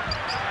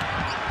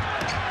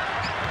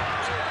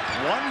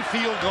 One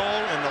field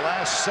goal in the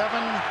last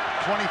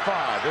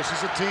 7:25. This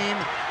is a team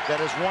that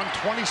has won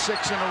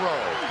 26 in a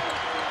row.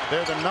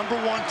 They're the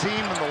 #1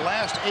 team in the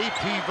last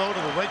AP vote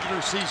of the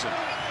regular season.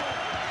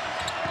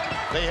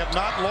 They have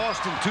not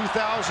lost in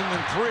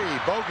 2003.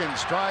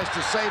 Bogans tries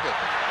to save it.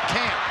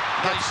 Can't.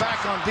 Gets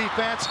back on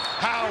defense.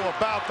 How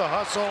about the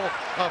hustle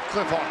of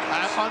Cliff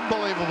Hawkins?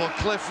 Unbelievable.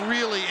 Cliff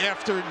really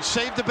after and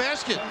saved the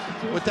basket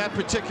with that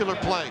particular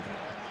play.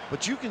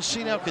 But you can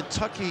see now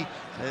Kentucky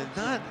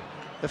not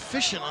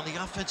efficient on the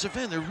offensive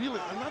end. They're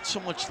really not so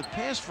much the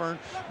pass, Vern,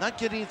 not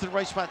getting into the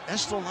right spot.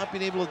 Estill not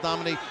being able to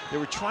dominate. They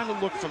were trying to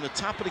look from the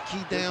top of the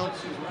key down.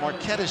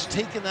 Marquette has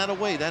taken that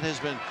away. That has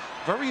been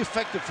very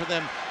effective for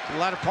them in the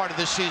latter part of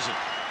this season.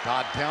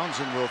 Todd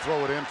Townsend will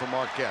throw it in for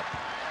Marquette.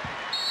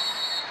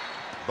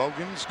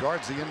 Bogans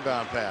guards the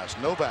inbound pass.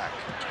 Novak.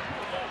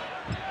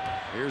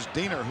 Here's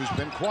Diener, who's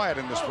been quiet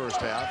in this first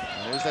half.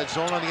 And there's that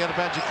zone on the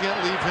out-of-bounds. You can't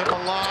leave him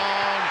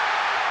alone.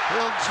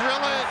 He'll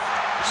drill it.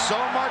 So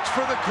much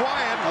for the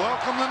quiet.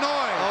 Welcome the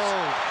noise.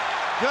 Oh,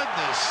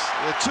 goodness.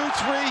 The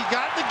 2-3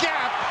 got the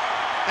gap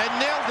and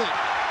nailed it.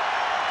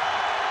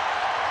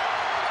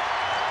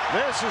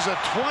 This is a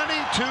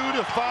 22-5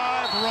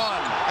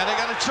 run. And they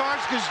got a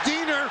charge because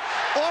Diener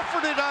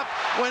offered it up,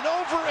 went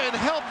over and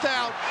helped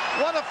out.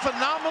 What a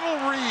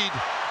phenomenal read.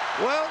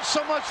 Well,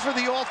 so much for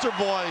the altar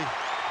boy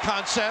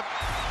concept.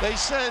 They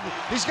said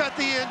he's got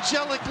the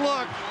angelic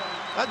look.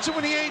 Not too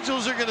many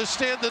angels are going to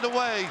stand in the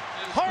way.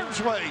 Harm's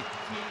way,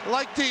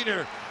 like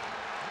Diener.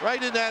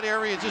 Right in that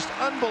area, just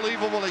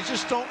unbelievable. They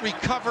just don't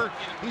recover.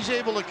 He's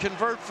able to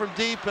convert from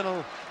deep, and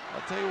I'll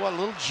tell you what, a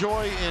little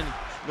joy in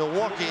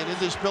Milwaukee and in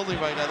this building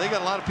right now. They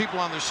got a lot of people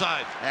on their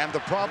side. And the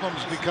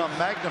problems become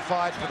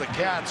magnified for the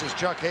Cats as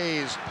Chuck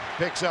Hayes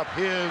picks up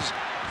his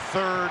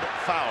third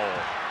foul.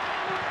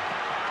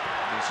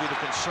 You see the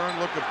concerned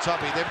look of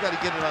Tubby. They've got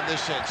to get it on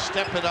this end.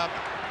 Step it up.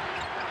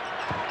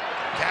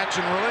 Catch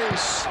and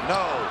release.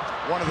 No.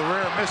 One of the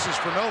rare misses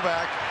for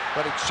Novak,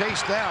 but it's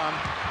chased down.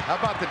 How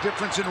about the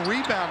difference in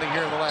rebounding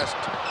here in the last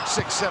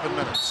 6-7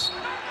 minutes?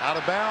 Out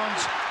of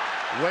bounds.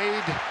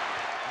 Wade.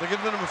 They're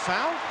giving him a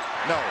foul?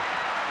 No.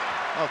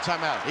 Oh,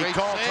 timeout. He Great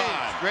called save.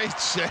 time. Great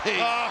save.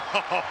 Oh.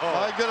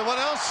 My goodness. What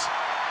else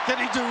can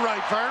he do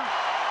right, Vern?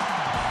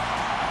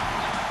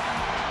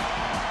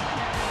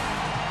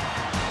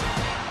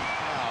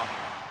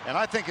 And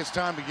I think it's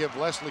time to give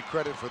Leslie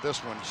credit for this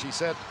one. She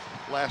said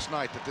last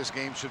night that this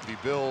game should be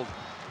billed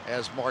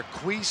as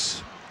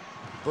Marquise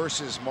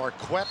versus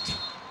Marquette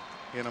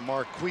in a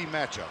Marquis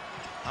matchup.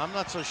 I'm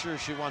not so sure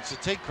she wants to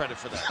take credit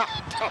for that. I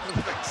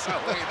don't think so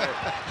either.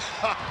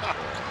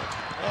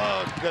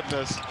 Oh,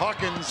 goodness.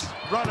 Hawkins,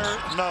 runner,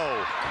 no.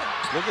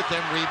 Look at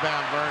them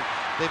rebound, Vern.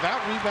 They've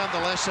out-rebounded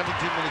the last 17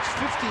 minutes,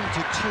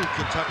 15-2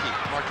 Kentucky.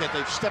 Marquette,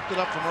 they've stepped it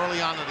up from early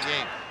on in the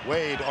game.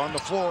 Wade on the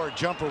floor,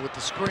 jumper with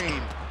the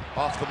screen.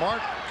 Off the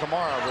mark,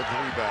 Kamara with the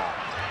rebound.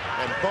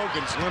 And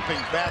Bogan's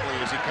limping badly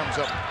as he comes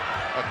up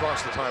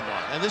across the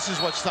timeline. And this is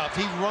what's tough.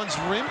 He runs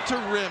rim to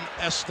rim,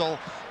 Estel,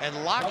 and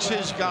locks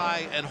his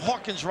guy, and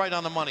Hawkins right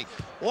on the money.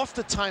 Off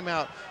the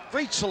timeout,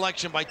 great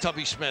selection by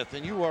Tubby Smith.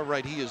 And you are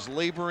right, he is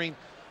laboring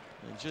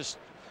and just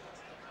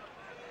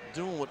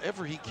doing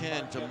whatever he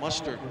can to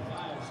muster.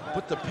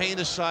 Put the pain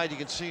aside. You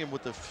can see him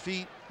with the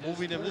feet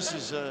moving him. This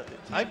is,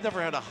 I've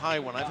never had a high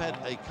one. I've had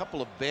a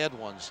couple of bad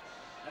ones.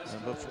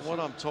 But from what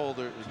I'm told,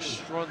 they're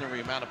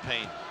extraordinary amount of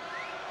pain.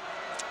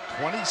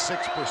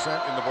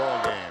 26% in the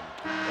ball game.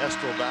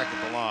 Estel back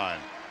at the line.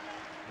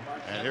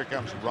 And here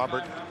comes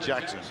Robert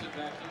Jackson.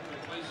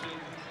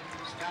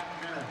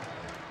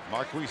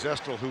 Marquise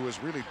Estel, who has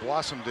really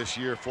blossomed this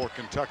year for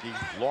Kentucky,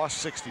 lost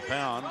 60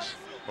 pounds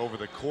over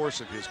the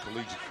course of his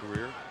collegiate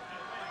career.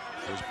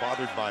 Was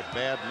bothered by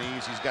bad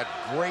knees. He's got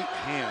great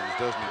hands,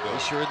 doesn't he, Bill? He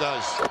sure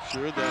does.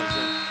 Sure does.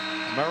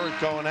 And Merritt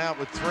going out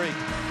with 3.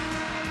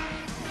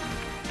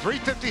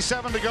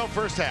 3:57 to go,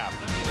 first half.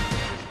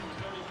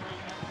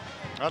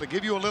 Now, to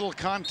give you a little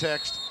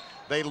context,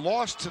 they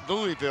lost to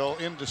Louisville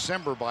in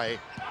December by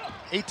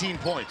 18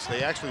 points.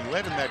 They actually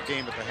led in that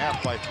game at the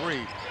half by 3,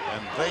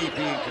 and they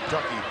being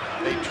Kentucky.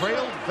 They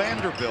trailed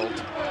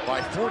Vanderbilt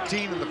by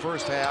 14 in the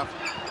first half,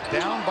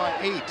 down by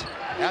 8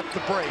 at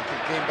the break,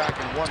 and came back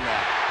and won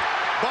that.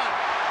 But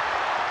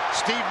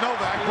Steve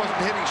Novak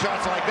wasn't hitting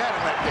shots like that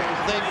in that game.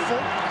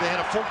 They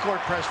had a full court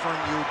press from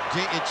you.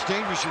 It's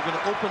dangerous. You're going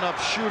to open up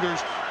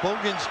shooters.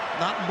 Bogan's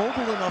not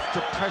mobile enough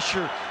to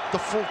pressure the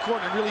full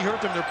court. It really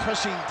hurt them. They're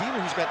pressing Diener,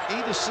 who's got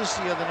 8 assists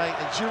the other night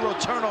and 0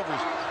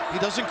 turnovers. He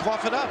doesn't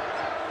cough it up.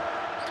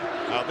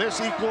 Now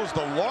this equals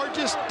the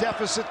largest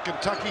deficit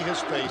Kentucky has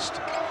faced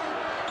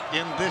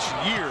in this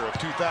year of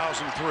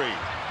 2003.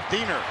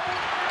 Diener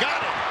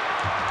got it.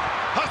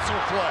 Hustle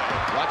play.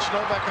 Watch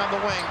Novak on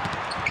the wing.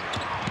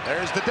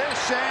 There's the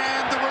dish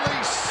and the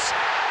release.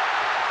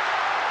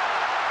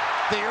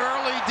 The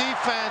early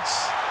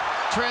defense,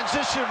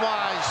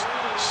 transition-wise,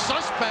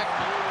 suspect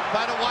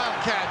by the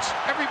Wildcats.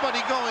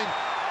 Everybody going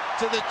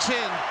to the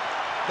chin.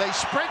 They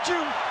spread you,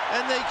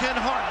 and they can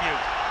harm you.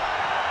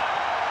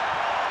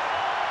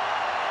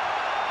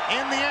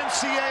 In the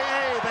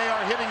NCAA, they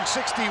are hitting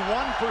 61%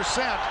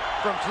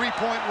 from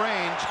three-point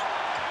range.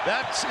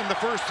 That's in the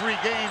first 3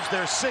 games.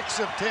 They're 6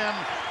 of 10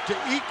 to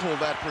equal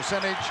that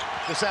percentage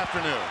this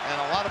afternoon.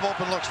 And a lot of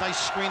open looks. Nice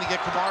screen to get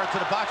Kamara to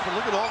the box, but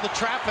look at all the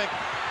traffic.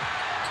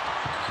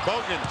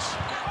 Bogans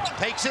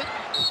takes it,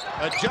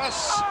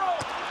 adjusts,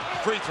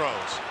 free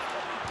throws.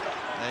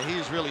 And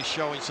he's really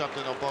showing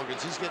something on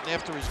Bogans. He's getting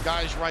after his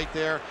guys right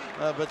there,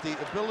 but the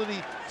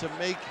ability to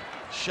make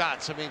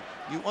shots. I mean,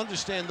 you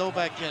understand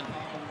Novak can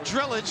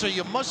drill it, so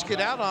you must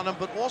get out on him,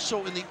 but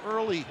also in the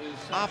early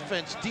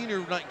offense,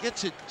 Diener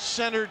gets it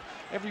centered.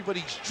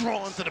 Everybody's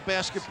drawn to the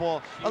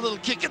basketball. A little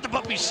kick, get the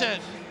puppy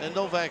sent, and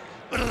Novak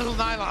with a little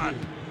nylon.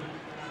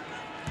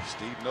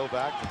 Steve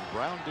Novak from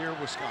Brown Deer,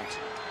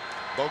 Wisconsin.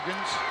 Bogans,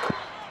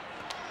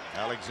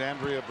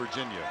 Alexandria,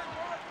 Virginia.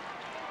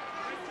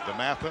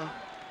 DeMatha,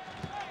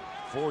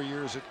 4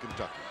 years at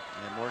Kentucky.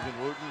 And Morgan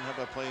Wooten, how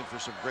about playing for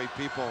some great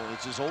people?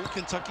 It's his old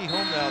Kentucky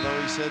home now,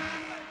 though. He said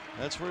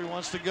that's where he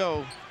wants to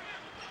go.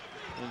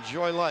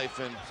 Enjoy life.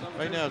 And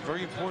right now, it's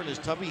very important is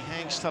Tubby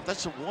hangs tough.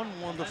 That's the one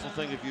wonderful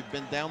thing if you've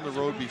been down the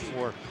road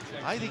before.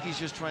 I think he's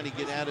just trying to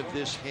get out of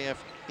this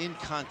half in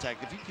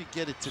contact. If he could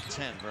get it to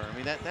 10, Vern, I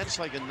mean, that's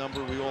like a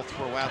number we all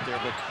throw out there.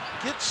 But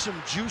get some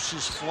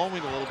juices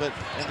flowing a little bit,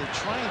 and they're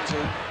trying to,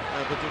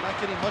 but they're not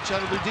getting much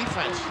out of their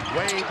defense.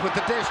 Wade with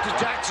the dish to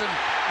Jackson.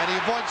 And he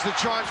avoids the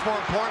charge, more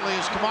importantly,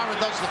 as Kamara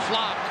does the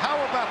flop. How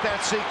about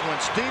that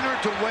sequence? Diener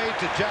to Wade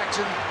to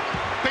Jackson.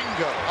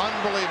 Bingo.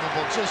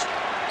 Unbelievable. Just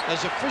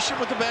as efficient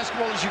with the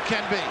basketball as you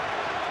can be.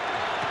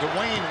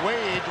 Dwyane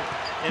Wade,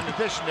 in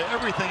addition to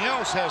everything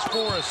else, has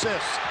 4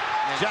 assists.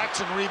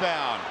 Jackson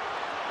rebound.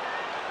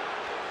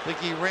 I think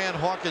he ran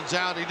Hawkins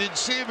out. He didn't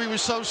see him. He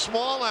was so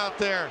small out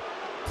there.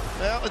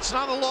 Well, it's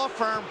not a law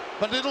firm,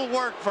 but it'll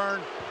work,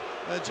 Vern.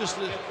 Just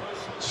a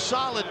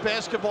solid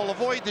basketball.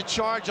 Avoid the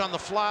charge on the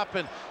flop,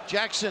 and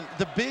Jackson,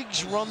 the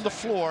bigs run the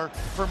floor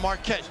for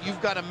Marquette.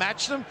 You've got to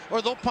match them,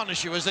 or they'll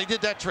punish you, as they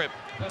did that trip.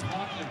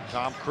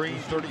 Tom Crean,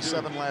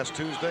 37 last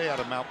Tuesday, out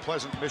of Mount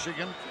Pleasant,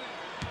 Michigan.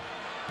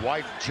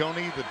 Wife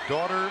Joni, the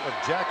daughter of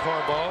Jack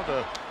Harbaugh,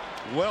 the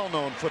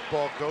well-known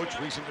football coach,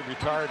 recently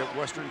retired at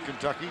Western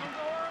Kentucky.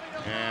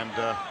 And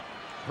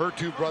her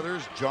two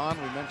brothers, John,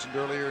 we mentioned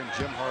earlier, and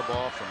Jim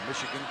Harbaugh from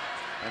Michigan,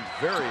 and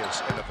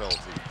various NFL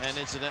teams. And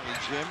incidentally,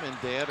 Jim and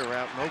Dad are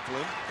out in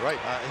Oakland. Right.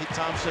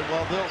 Tom said,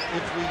 well,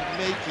 if we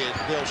make it,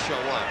 they'll show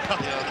up.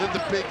 You know, they're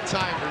the big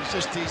timers.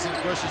 Just teasing.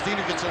 Of course, as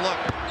Dina gets a look.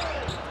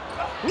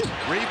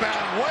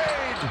 Rebound,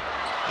 Wade.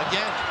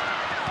 Again.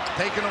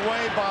 Taken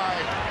away by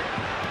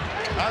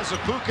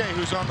Azubuike,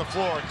 who's on the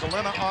floor.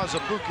 Kalena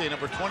Azubuike,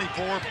 number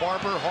 24,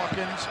 Barber,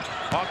 Hawkins.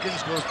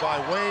 Hawkins goes by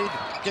Wade,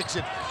 kicks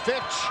it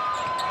Fitch,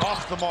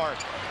 off the mark.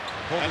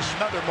 And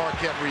another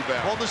Marquette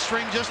rebound. Pull the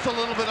string just a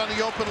little bit on the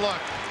open look.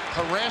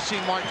 Harassing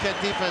Marquette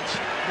defense,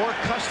 more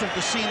accustomed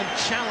to seeing them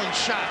challenge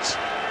shots.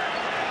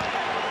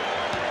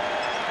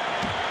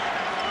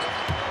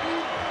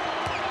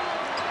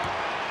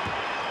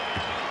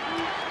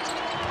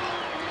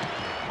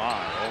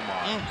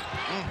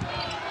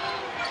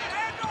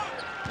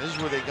 This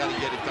is where they got to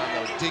get it done,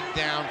 though. Dig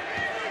down.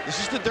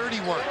 This is the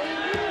dirty work.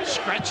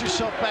 Scratch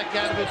yourself back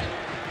out of it.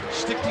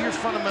 Stick to your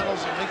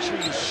fundamentals and make sure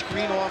you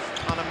screen off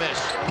on a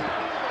miss.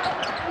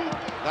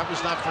 That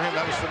was not for him.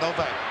 That was for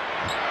Novak.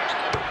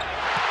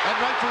 And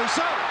rightfully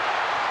so.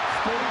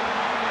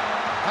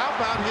 How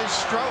about his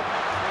stroke?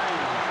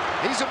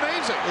 He's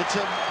amazing. It's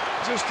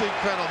just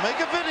incredible. Make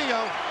a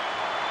video.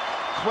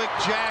 Quick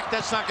jack.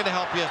 That's not going to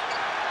help you.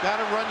 Got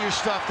to run your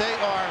stuff. They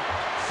are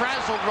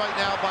frazzled right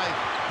now by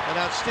an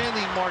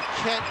outstanding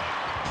Marquette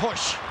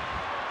push.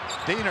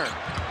 Diener,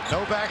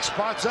 Novak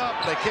spots up.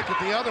 They kick it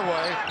the other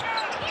way.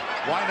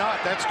 Why not?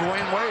 That's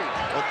Dwyane Wade.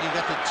 Well, you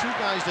got the two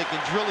guys that can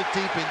drill it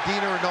deep in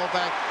Diener and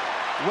Novak.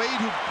 Wade,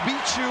 who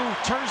beats you,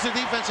 turns the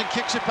defense and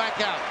kicks it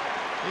back out.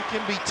 It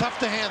can be tough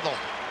to handle.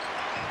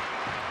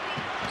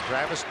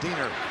 Travis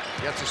Diener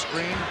gets a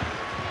screen.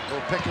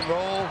 Little pick and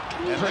roll.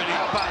 And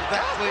how about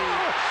that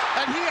lead?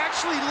 And he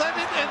actually led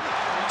it and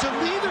to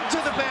lead him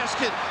to the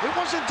basket. It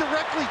wasn't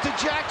directly to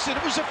Jackson.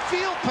 It was a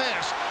field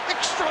pass.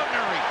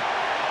 Extraordinary.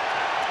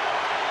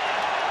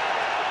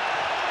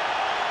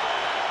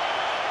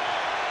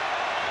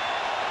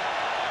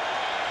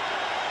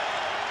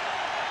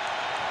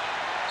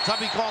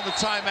 Tubby called the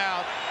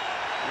timeout.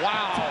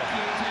 Wow.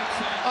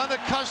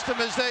 Unaccustomed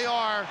as they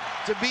are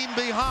to being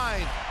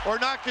behind or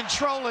not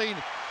controlling,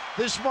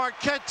 this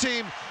Marquette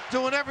team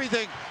doing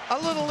everything. A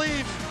little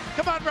lead.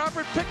 Come on,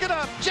 Robert, pick it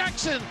up.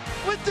 Jackson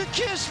with the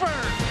kiss for.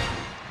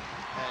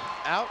 And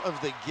out of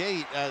the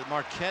gate,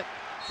 Marquette,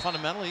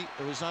 fundamentally,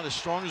 it was not as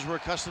strong as we're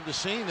accustomed to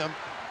seeing them.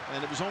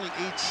 And it was only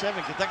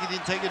 8-7. Kentucky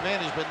didn't take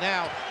advantage, but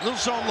now, little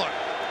zone look.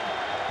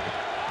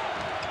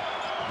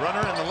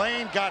 Runner in the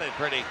lane, got it.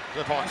 Pretty.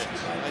 Cliff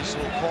Hawkins. Nice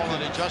little call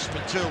and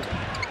adjustment, too.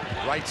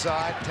 Right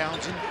side,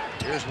 Townsend.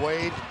 Here's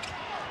Wade.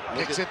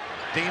 Kicks it.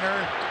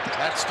 Diener.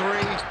 That's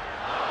three.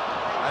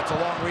 That's a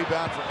long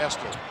rebound for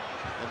Esther.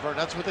 And Vern,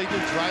 that's what they do.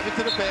 Drive it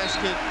to the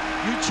basket.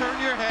 You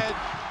turn your head.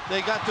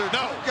 They got their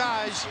two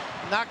guys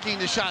knocking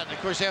the shot. And,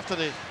 of course, after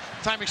the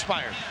time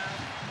expired.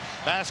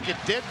 Basket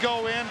did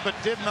go in, but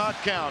did not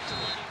count.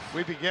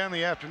 We began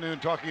the afternoon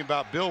talking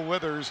about Bill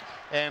Withers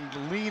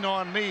and lean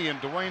on me, and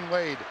Dwyane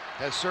Wade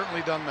has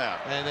certainly done that.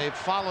 And they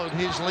followed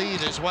his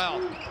lead as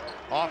well.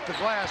 Off the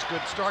glass,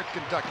 good start,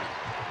 Kentucky.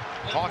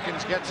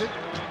 Hawkins gets it.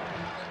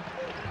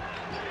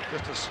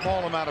 Just a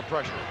small amount of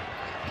pressure.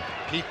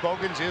 Keith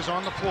Bogans is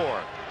on the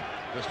floor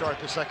to start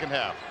the second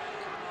half.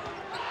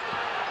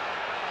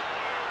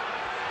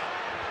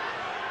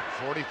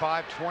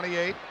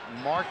 45-28,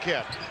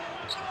 Marquette.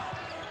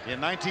 In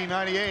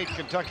 1998,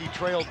 Kentucky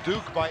trailed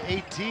Duke by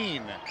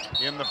 18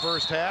 in the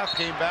first half,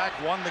 came back,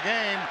 won the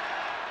game.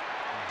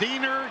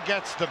 Diener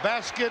gets the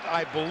basket,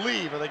 I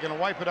believe. Are they going to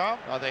wipe it out?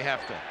 Oh, they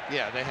have to.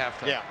 Yeah, they have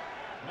to. Yeah.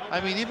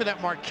 I mean, even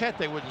at Marquette,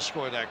 they wouldn't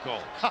score that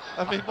goal.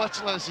 I mean,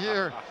 much less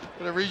here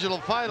in a regional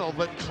final,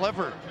 but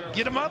clever.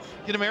 Get him up,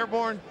 get him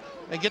airborne,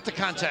 and get the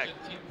contact.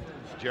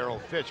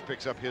 Gerald Fitch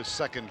picks up his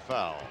second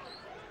foul.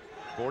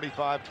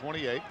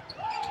 45-28.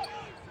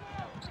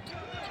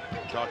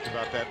 Talked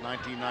about that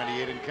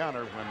 1998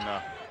 encounter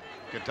when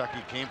Kentucky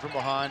came from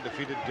behind,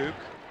 defeated Duke,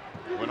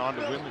 went on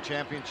to win the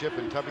championship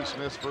in Tubby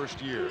Smith's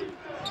first year.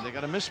 And they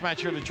got a mismatch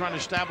here to try and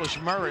establish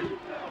Murray.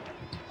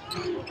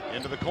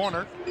 Into the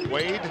corner,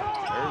 Wade,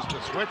 there's the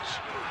switch.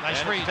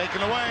 Nice read.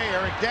 Taken away,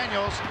 Eric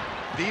Daniels.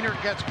 Diener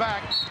gets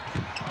back.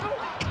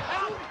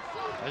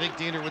 I think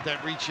Diener with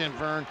that reach in,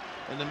 Vern,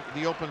 in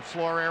the open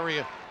floor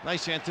area.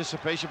 Nice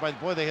anticipation by the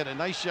boy. They had a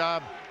nice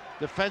job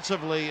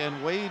defensively,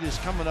 and Wade is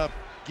coming up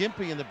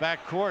gimpy in the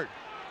back court.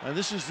 And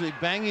this is the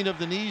banging of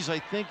the knees, I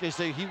think, as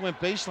he went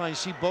baseline. You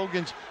see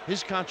Bogans,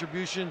 his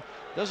contribution,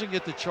 doesn't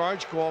get the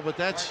charge call, but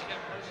that's,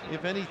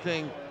 if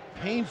anything,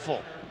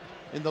 painful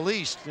in the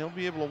least. He'll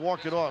be able to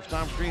walk it off.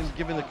 Tom Crean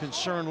giving the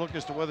concerned look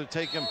as to whether to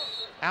take him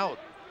out.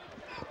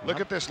 Look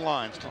at this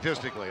line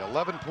statistically.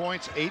 11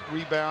 points, 8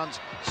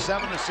 rebounds,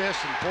 7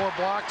 assists, and 4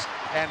 blocks.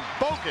 And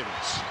Bogans.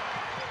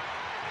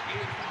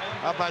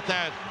 How about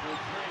that?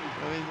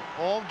 I mean,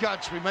 all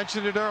guts. We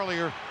mentioned it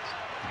earlier.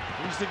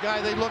 He's the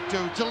guy they look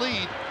to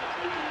lead.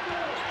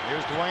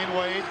 Here's Dwyane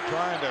Wade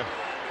trying to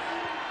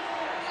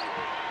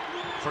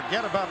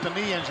forget about the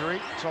knee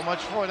injury. So much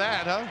for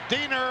that, huh?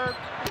 Diener.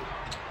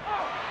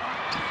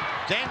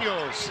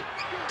 Daniels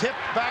tipped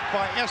back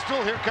by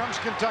Estill. Here comes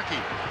Kentucky.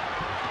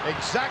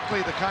 Exactly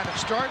the kind of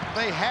start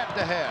they had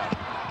to have.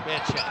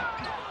 Bad shot.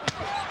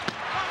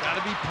 Got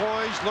to be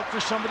poised, look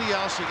for somebody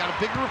else. You got a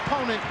bigger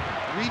opponent,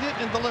 read it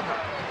and deliver.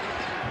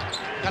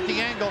 Got the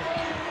angle.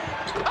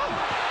 Oh!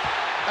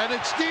 And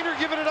it's Diener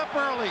giving it up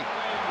early.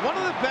 One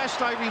of the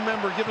best I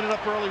remember giving it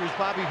up early was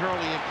Bobby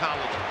Hurley in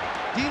college.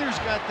 Diener's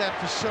got that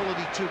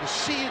facility too, to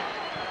see it,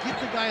 get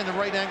the guy in the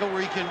right angle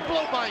where he can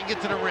blow by and get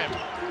to the rim.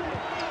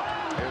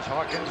 There's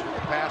Hawkins with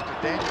the pass to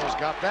Daniels,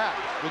 got that.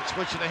 Good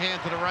switch of the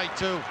hand to the right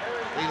too.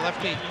 The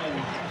lefty.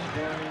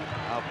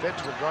 Now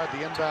Fitch will guard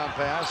the inbound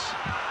pass.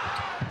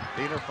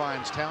 Diener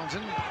finds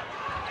Townsend.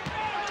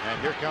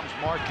 And here comes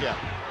Marquette.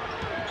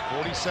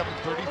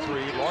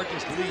 47-33,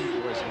 largest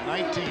lead was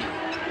 19.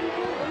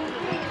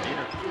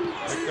 Diener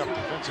picked up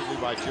defensively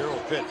by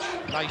Gerald Fitch.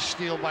 Nice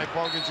steal by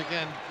Bogans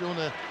again, doing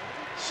a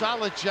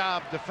solid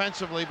job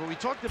defensively, but we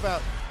talked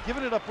about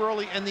giving it up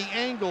early and the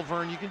angle,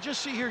 Vern. You can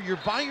just see here, you're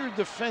by your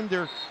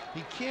defender.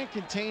 He can't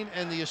contain,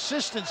 and the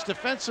assistance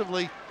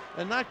defensively,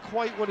 and not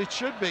quite what it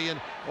should be.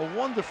 And a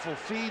wonderful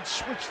feed,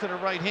 switch to the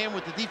right hand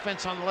with the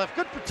defense on the left.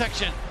 Good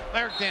protection,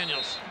 Eric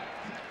Daniels.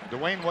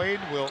 Dwyane Wade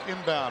will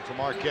inbound for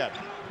Marquette.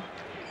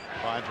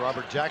 Finds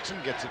Robert Jackson,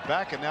 gets it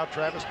back, and now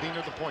Travis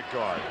Diener, the point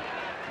guard.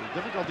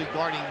 The difficulty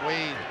guarding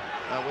Wade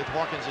with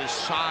Hawkins is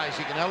size.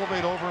 He can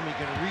elevate over him, he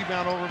can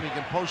rebound over him, he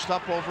can post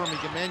up over him, he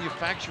can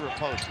manufacture a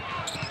post.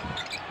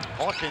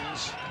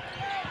 Hawkins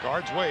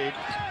guards Wade.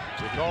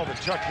 Recall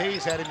that Chuck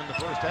Hayes had him in the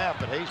first half,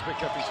 but Hayes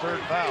picked up his third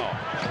foul.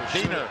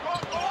 Diener.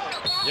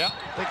 Yeah,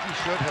 I think he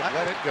should have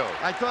let it go.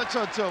 I thought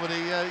so too, but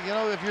you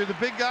know, if you're the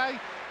big guy,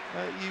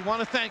 you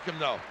want to thank him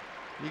though.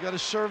 You got to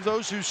serve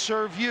those who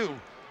serve you.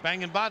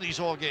 Banging bodies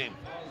all game.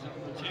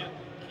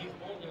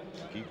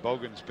 Keith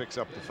Bogans picks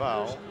up the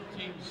foul.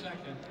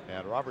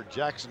 And Robert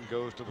Jackson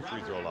goes to the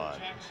free throw line.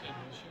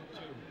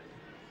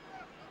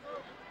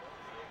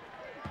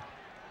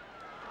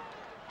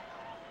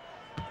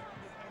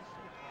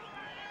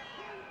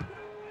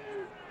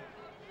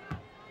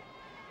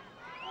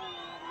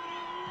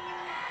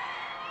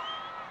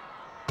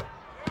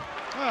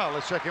 Well,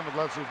 let's check in with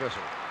Leslie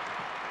Bissell.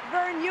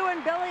 Vern, you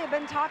and Billy have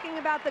been talking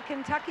about the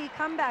Kentucky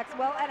comebacks.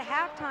 Well, at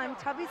halftime,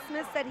 Tubby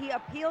Smith said he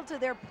appealed to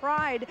their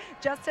pride,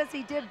 just as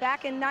he did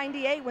back in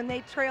 '98 when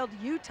they trailed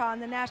Utah in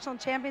the national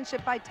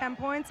championship by 10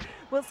 points.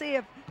 We'll see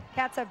if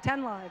Cats have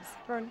 10 lives.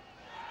 Vern.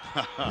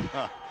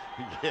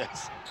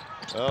 Yes.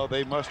 Oh,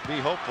 they must be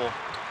hopeful.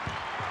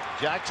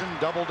 Jackson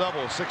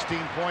double-double, 16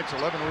 points,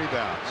 11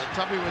 rebounds. And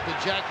Tubby with the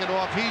jacket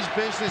off. He's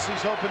business.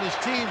 He's hoping his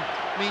team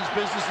means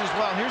business as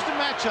well. Here's the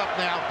matchup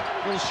now.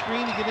 Little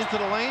screen to get into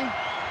the lane.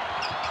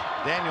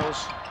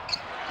 Daniels.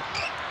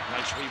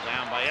 Nice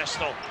rebound by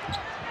Estill.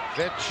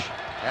 Fitch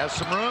has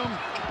some room.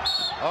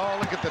 Oh,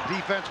 look at the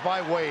defense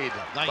by Wade.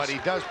 Nice. But he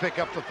does pick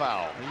up the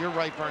foul. You're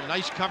right, Vern.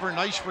 Nice cover,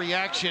 nice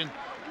reaction.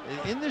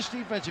 In this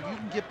defense, if you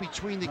can get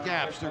between the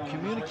gaps, they're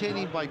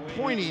communicating by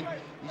pointing.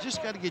 You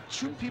just got to get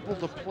two people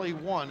to play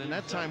one, and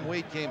that time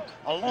Wade came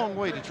a long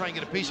way to try and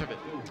get a piece of it.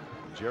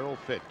 Gerald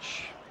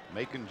Fitch,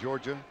 Macon,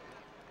 Georgia,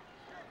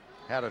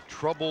 had a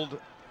troubled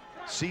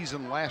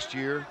season last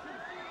year.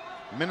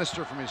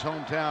 Minister from his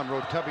hometown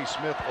wrote Tubby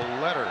Smith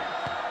a letter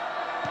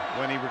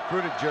when he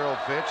recruited Gerald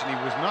Fitch, and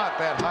he was not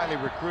that highly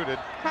recruited,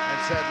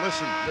 and said,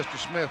 listen, Mr.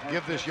 Smith,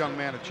 give this young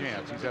man a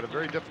chance. He's had a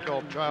very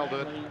difficult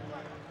childhood.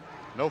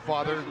 No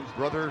father,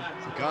 brother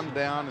gunned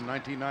down in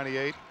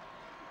 1998.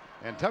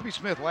 And Tubby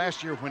Smith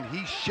last year, when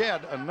he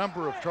shed a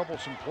number of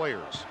troublesome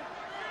players,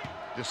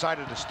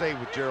 decided to stay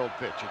with Gerald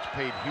Fitch. It's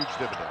paid huge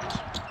dividends.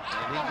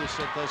 And he just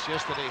said to us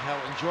yesterday how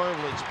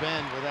enjoyable it's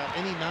been without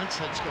any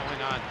nonsense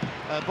going on.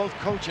 Both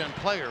coach and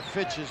player,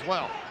 Fitch as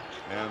well.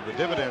 And the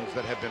dividends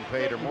that have been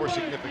paid are more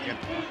significant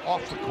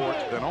off the court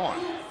than on.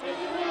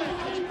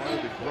 That's part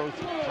of the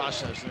growth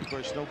process. And of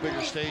course, no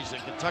bigger stage than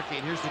Kentucky.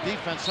 And here's the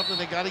defense, something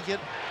they got to get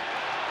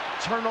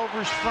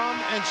turnovers from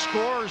and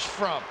scores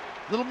from.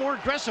 A little more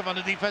aggressive on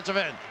the defensive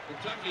end.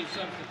 Kentucky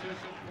substitution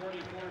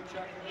 44,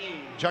 Chuck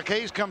Hayes. Chuck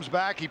Hayes comes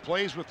back. He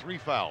plays with 3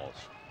 fouls.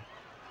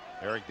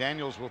 Eric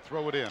Daniels will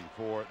throw it in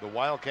for the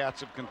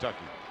Wildcats of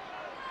Kentucky.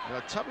 Now,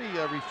 Tubby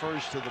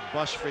refers to the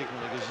bus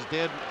frequently because his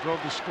dad drove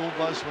the school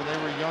bus when they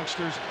were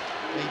youngsters.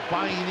 They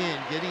buying in,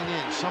 getting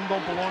in. Some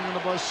don't belong in the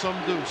bus, some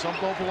do. Some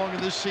don't belong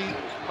in this seat,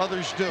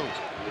 others do.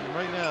 And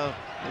right now,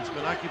 it's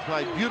been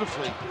occupied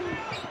beautifully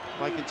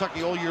by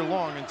Kentucky all year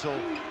long until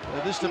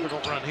this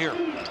difficult run here.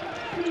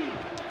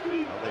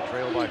 Well, they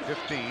trail by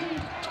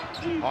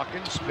 15.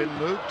 Hawkins, spin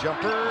move,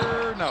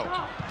 jumper, no.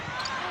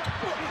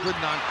 Good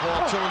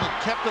non-call too, and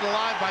it kept it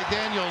alive by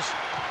Daniels.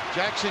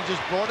 Jackson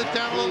just brought it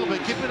down a little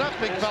bit. Keep it up,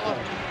 big fella.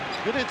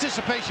 Good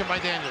anticipation by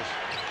Daniels.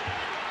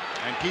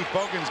 And Keith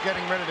Bogans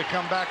getting ready to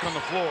come back on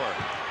the floor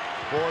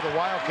for the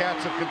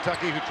Wildcats of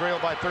Kentucky, who trail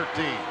by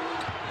 13.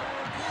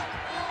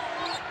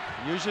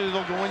 Usually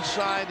they'll go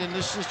inside in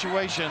this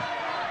situation.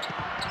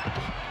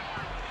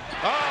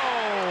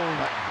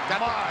 Oh,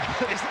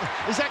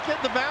 is that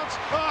getting the bounce?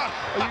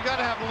 You got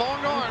to have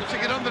long arms to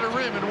get under the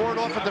rim and ward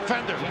off a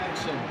defender.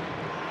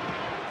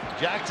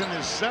 Jackson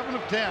is 7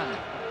 of 10.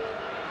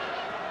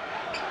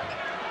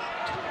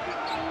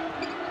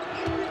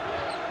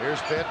 Here's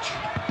Fitch.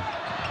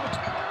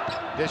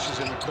 Dishes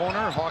in the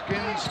corner.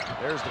 Hawkins.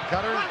 There's the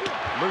cutter.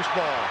 Loose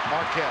ball.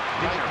 Marquette.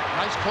 Diener.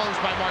 Nice close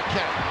by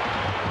Marquette.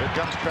 Here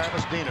comes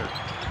Travis Diener.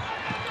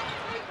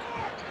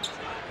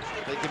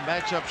 They can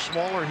match up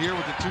smaller here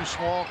with the two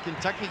small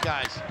Kentucky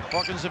guys,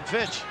 Hawkins and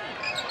Fitch.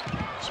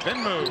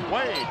 Spin move.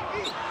 Wade.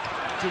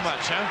 Too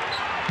much, huh?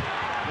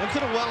 Went to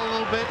the well a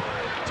little bit.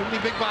 Too many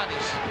big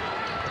bodies.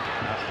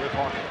 With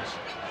Hawkins.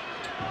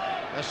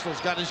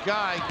 Estel's got his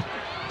guy.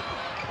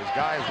 His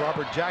guy is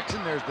Robert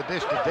Jackson. There's the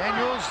dish to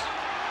Daniels.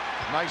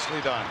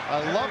 Nicely done.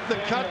 I love the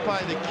cut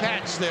by the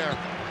Cats there.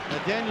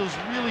 Daniels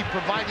really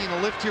providing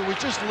a lift here with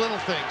just little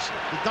things.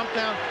 The dump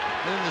down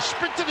and then the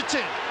sprint to the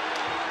tin.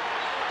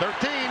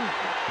 13.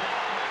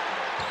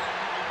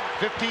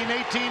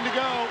 15-18 to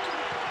go.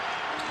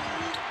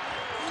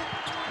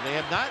 And they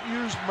have not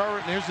used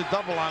Murray. Here's the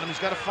double on him. He's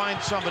got to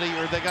find somebody,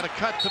 or they got to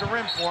cut to the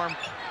rim for him.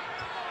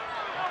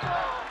 I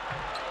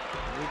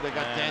believe they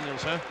got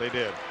Daniels, huh? They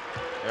did.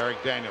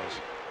 Eric Daniels.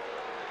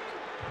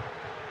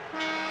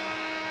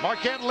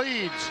 Marquette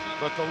leads,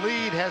 but the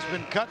lead has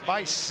been cut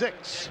by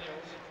 6.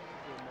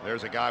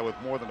 There's a guy with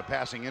more than a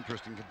passing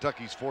interest in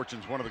Kentucky's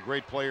fortunes, one of the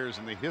great players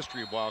in the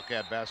history of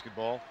Wildcat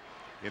basketball.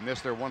 In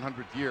this, their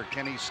 100th year,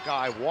 Kenny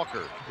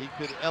Skywalker. He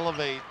could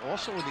elevate,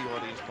 also in the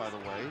audience, by the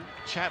way.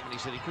 Chapman, he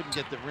said he couldn't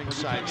get the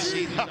ringside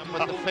seating up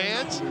with the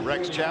fans.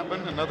 Rex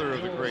Chapman, another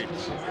of the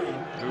greats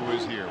who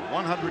was here.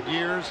 100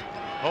 years,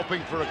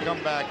 hoping for a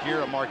comeback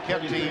here. A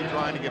Marquette team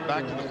trying to get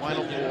back to the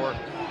Final Four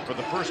for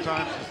the first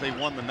time since they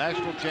won the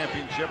national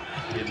championship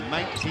in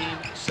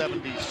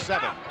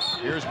 1977.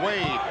 Here's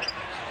Wade.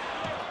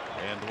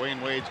 And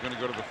Dwyane Wade's going to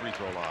go to the free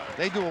throw line.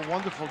 They do a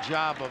wonderful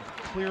job of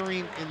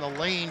clearing in the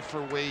lane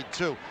for Wade,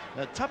 too.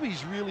 Now,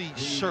 Tubby's really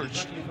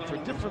searched for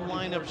different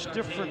lineups,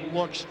 different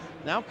looks.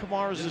 Now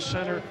Kamara's the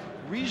center,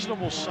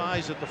 reasonable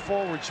size at the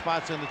forward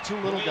spots, and the two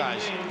little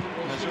guys.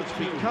 And so it's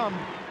become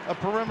a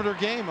perimeter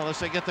game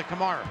unless they get to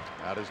Kamara.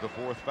 That is the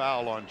 4th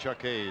foul on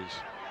Chuck Hayes.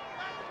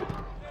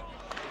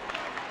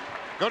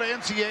 Go to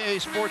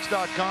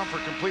NCAAsports.com for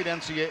complete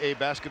NCAA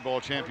basketball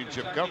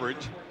championship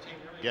coverage.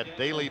 Get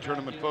daily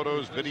tournament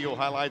photos, video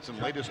highlights, and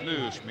latest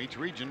news from each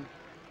region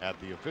at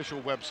the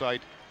official website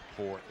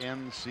for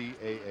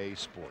NCAA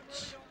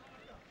Sports.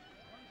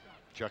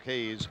 Chuck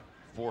Hayes,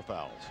 4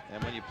 fouls.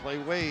 And when you play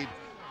Wade,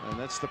 and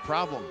that's the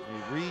problem.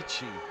 You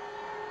reach, he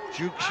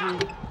jukes you,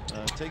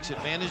 takes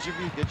advantage of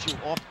you, gets you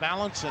off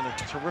balance, and a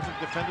terrific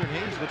defender in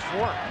Hayes with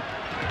 4.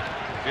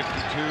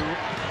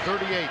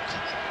 52-38.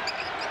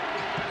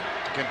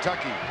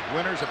 Kentucky,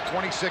 winners of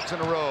 26 in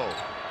a row.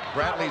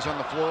 Bradley's on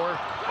the floor.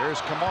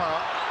 There's Kamara.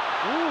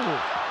 Ooh,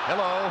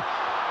 hello.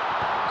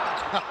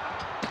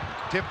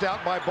 Tipped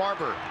out by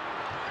Barber.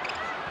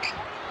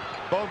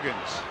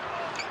 Bogans.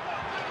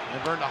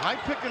 They've earned a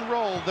high pick and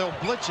roll. They'll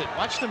blitz it.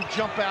 Watch them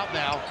jump out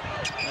now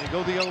and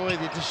go the other way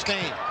to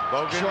Disdain.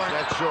 Bogans, short.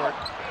 that's short.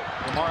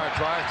 Kamara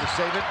tries to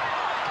save it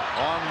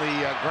on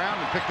the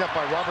ground and picked up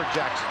by Robert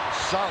Jackson.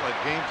 Solid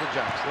game for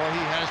Jackson. Well,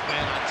 he has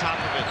been on top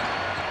of it.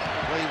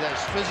 Played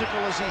as physical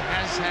as he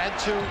has had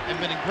to and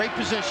been in great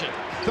position.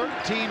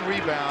 13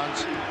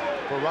 rebounds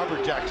for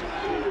Robert Jackson.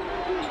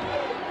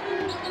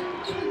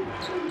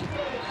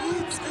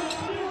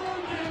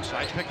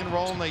 Side pick and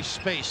roll, and they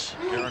space.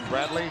 Aaron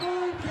Bradley.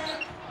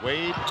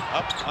 Wade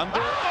up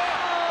under.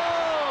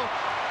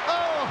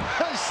 Oh,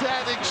 is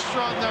that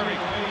extraordinary.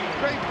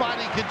 Great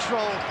body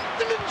control.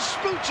 The little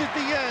smooch at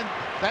the end.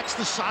 That's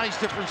the size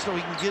difference, so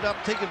he can get up,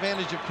 take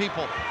advantage of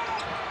people.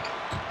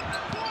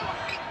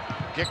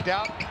 Kicked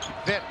out.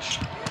 Fitch.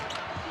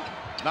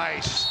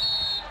 Nice.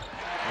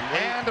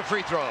 And a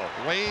free throw.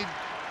 Wade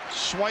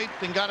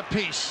swiped and got a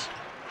piece.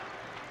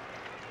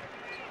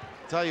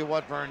 Tell you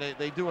what, Vern,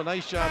 they do a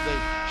nice job. They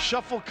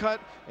shuffle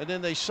cut, and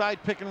then they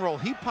side pick and roll.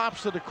 He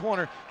pops to the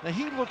corner. Now,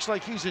 he looks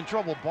like he's in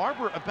trouble.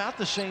 Barber, about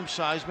the same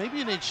size,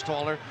 maybe an inch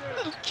taller.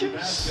 Little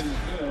kiss.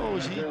 Oh,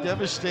 is he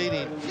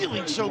devastating.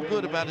 Feeling so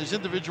good about his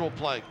individual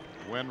play.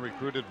 When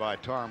recruited by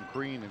Tom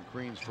Crean in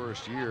Crean's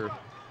first year,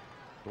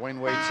 Dwyane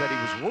Wade said he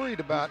was worried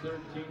about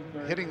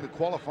hitting the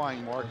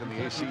qualifying mark in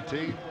the ACT.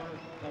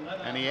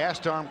 And he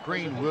asked Tom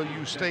Crean, will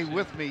you stay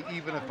with me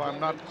even if I'm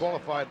not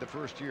qualified the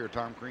first year?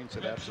 Tom Crean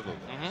said,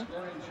 absolutely.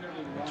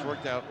 It's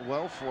worked out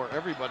well for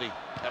everybody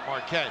at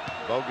Marquette.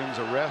 Bogan's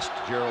arrest,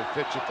 Gerald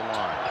Fitch at the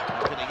line.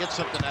 Can he get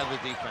something out of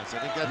the defense? I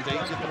think that they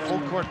get the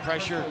full court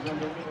pressure.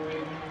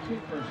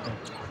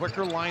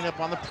 Quicker lineup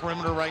on the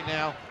perimeter right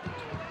now.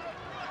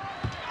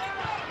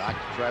 Back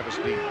to Travis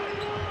Diener.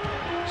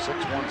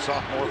 6'1"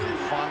 sophomore from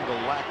Fond du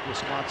Lac,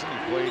 Wisconsin.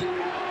 He played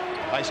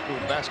high school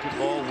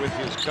basketball with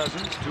his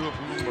cousins, 2 of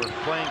whom were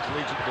playing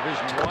collegiate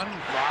Division I.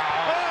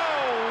 Wow.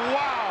 Oh,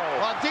 wow.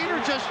 Well,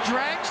 Diener just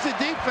drags the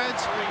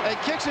defense and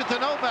kicks it to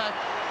Novak.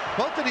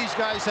 Both of these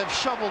guys have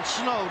shoveled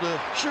snow to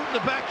shoot in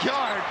the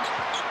backyard.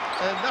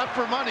 And not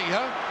for money,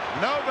 huh?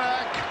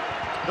 Novak,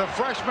 the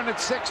freshman at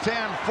 6'10",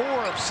 4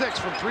 of 6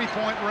 from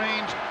 3-point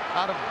range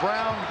out of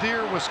Brown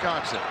Deer,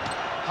 Wisconsin.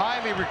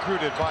 highly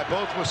recruited by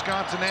both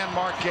Wisconsin and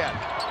Marquette.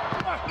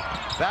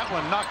 That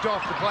one knocked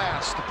off the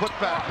glass. The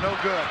putback, no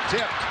good.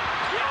 Tipped.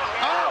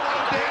 Oh, what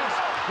a dance.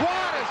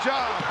 What a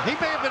job. He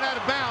may have been out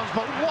of bounds,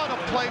 but what a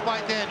play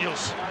by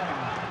Daniels.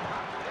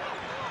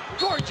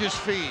 Gorgeous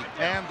feed.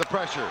 And the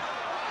pressure.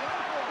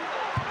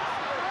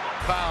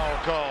 Foul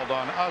called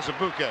on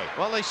Azubuike.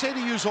 Well, they say to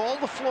use all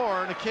the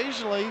floor and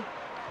occasionally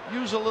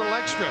use a little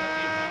extra.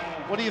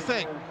 What do you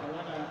think?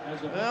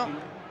 Well,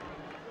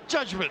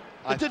 judgment.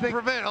 It didn't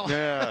prevail.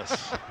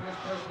 Yes.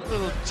 A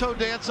little toe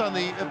dance on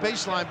the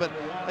baseline, but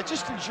I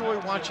just enjoy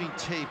watching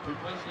tape.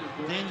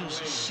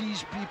 Daniels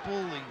sees people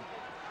and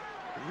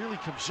really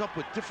comes up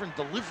with different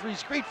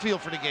deliveries. Great feel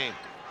for the game.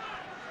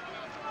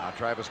 Now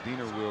Travis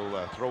Diener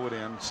will throw it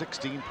in.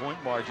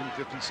 16-point margin,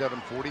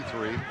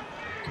 57-43.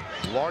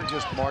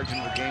 Largest margin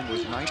of the game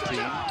was 19.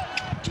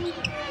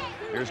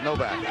 Here's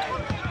Novak.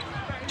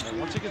 And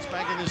once it gets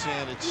back in his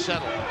hand, it's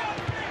settled.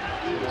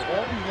 It will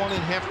all be won in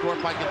half court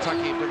by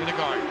Kentucky if they're going to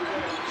guard.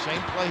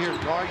 Same play here.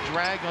 Guard,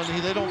 drag on.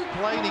 They don't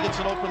play, and he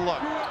gets an open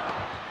look.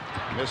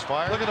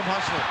 Misfire. Look at him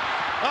hustling.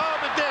 Oh,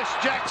 the dish.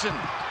 Jackson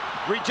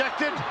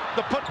rejected.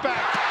 The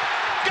putback.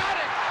 Got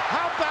it.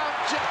 How about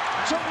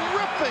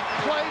terrific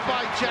play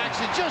by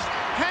Jackson, just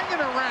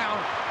hanging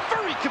around.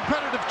 Very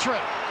competitive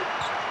trip.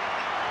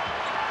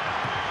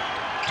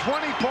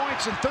 20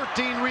 points and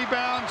 13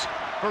 rebounds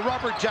for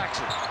Robert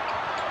Jackson.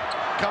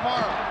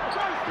 Kamara.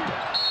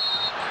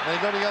 They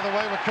go the other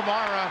way with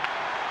Kamara.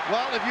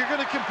 Well, if you're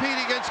going to compete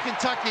against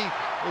Kentucky,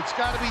 it's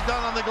got to be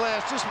done on the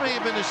glass. This may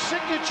have been a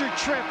signature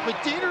trip,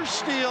 but Diener's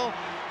steal,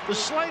 the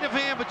sleight of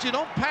hand, but you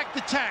don't pack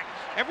the tack.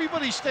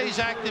 Everybody stays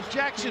active.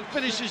 Jackson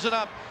finishes it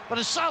up, but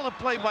a solid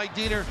play by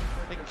Diener.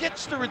 It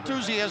gets their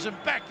enthusiasm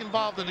back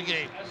involved in the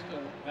game.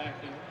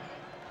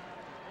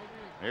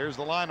 Here's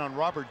the line on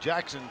Robert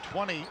Jackson,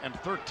 20 and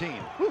 13.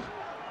 Whew.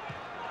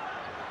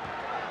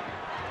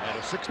 And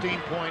a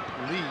 16-point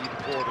lead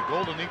for the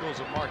Golden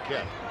Eagles of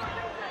Marquette.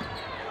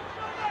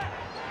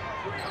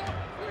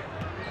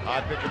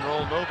 High pick and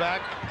roll,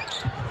 Novak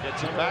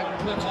gets it back.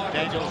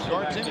 Daniels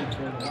guards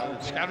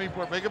him. Scouting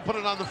report, make him put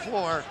it on the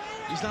floor.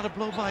 He's not a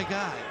blow-by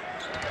guy.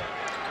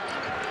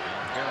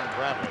 Aaron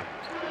Bradley.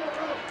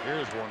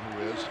 Here's one who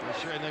is.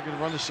 Sure, and they're going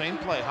to run the same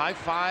play. High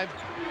five,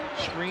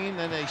 screen,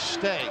 then they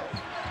stay.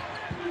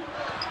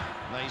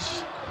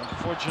 Nice,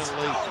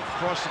 unfortunately,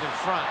 crossed it in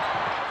front.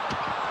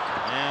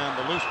 And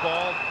the loose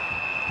ball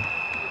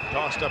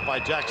tossed up by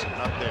Jackson,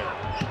 not there.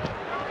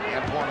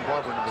 Antoine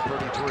Barber, number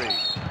 33.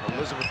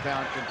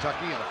 Elizabethtown,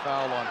 Kentucky, and a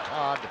foul on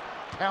Todd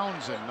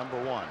Townsend,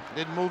 number 1.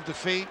 Didn't move the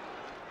feet.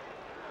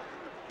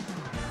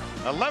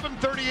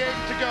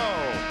 11:38 to go.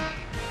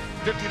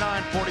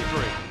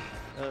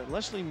 59-43.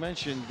 Leslie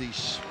mentioned the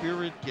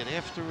spirit, get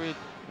after it.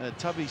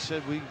 Tubby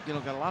said we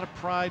got a lot of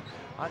pride.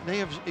 They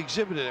have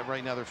exhibited it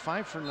right now. They're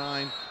 5 for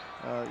 9.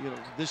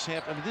 This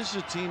happened. I mean, this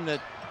is a team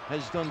that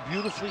has done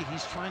beautifully.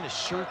 He's trying to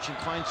search and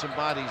find some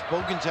bodies.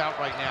 Bogan's out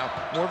right now.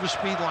 More of a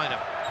speed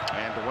lineup.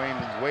 And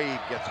Dwyane Wade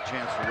gets a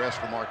chance to rest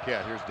for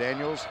Marquette. Here's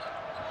Daniels.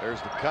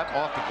 There's the cut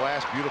off the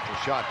glass. Beautiful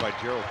shot by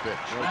Gerald Fitch.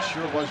 Well, it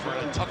sure was for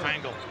a tough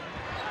angle.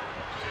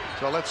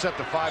 So let's set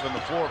the 5 on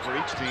the floor for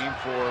each team.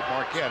 For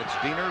Marquette, it's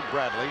Diener,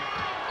 Bradley,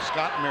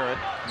 Scott Merritt,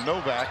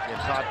 Novak, and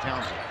Todd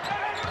Townsend.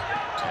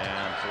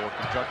 And for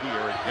Kentucky,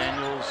 Eric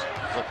Daniels,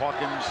 Cliff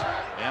Hawkins,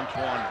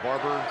 Antoine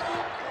Barber,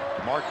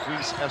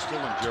 Marquise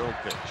Estel, and Gerald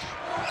Fitch.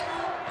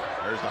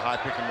 There's the high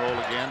pick and roll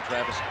again.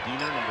 Travis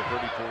Diener, number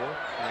 34.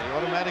 And they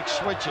automatic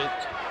switch it.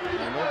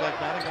 And Novak,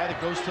 not a guy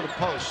that goes to the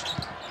post.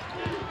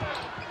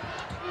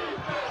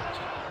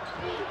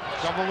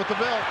 Trouble with the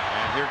bill.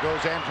 And here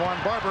goes Antoine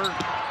Barber.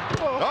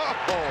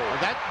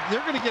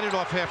 They're going to get it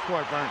off half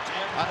court, Bern.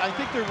 I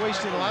think they're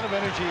wasting a lot of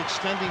energy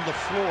extending the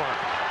floor.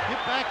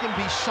 Get back and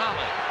be solid.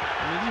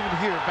 I mean, even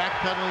here,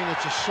 backpedaling,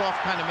 it's a soft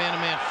kind of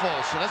man-to-man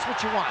full, so that's what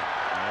you want.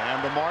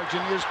 And the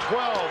margin is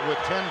 12 with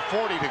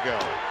 10:40 to go.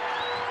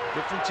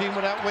 Different team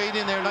without Wade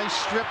in there. Nice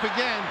strip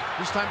again,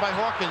 this time by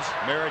Hawkins.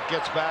 Merritt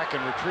gets back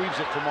and retrieves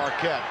it for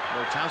Marquette.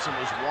 Where Townsend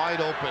was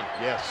wide open.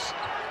 Yes.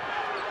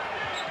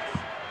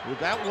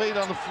 Without Wade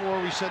on the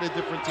floor, we said a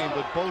different team,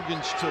 but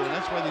Bogan's too. And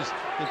that's why these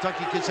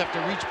Kentucky kids have to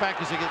reach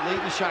back as they get late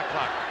in the shot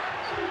clock.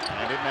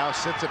 And it now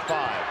sits at 5.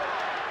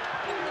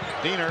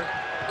 Diener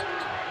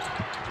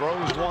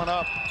throws one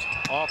up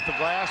off the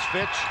glass.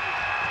 Fitch.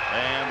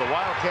 And the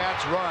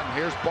Wildcats run.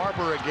 Here's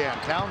Barber again.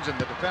 Townsend,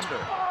 the defender.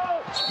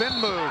 Spin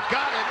move.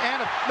 Got it.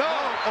 And no.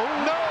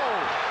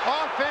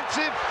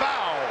 Offensive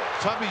foul.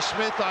 Tubby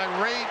Smith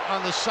irate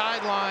on the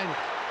sideline.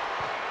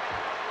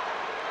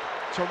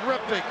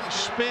 Terrific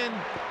spin.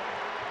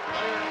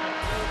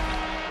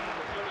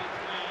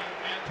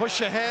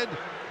 Push ahead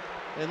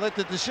and let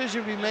the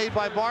decision be made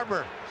by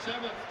Barber.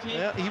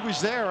 Yeah, he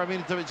was there. I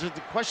mean, it's a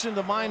question in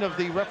the mind of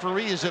the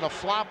referee. Is it a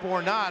flop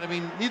or not? I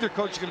mean, neither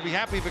coach is going to be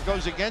happy if it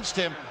goes against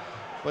him.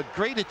 But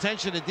great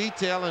attention to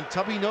detail, and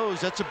Tubby knows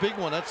that's a big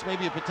one. That's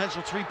maybe a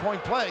potential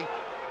 3-point play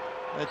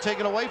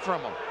taken away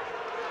from him.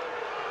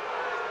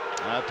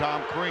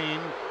 Tom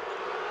Crean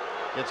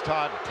gets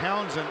Todd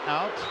Townsend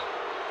out.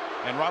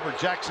 And Robert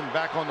Jackson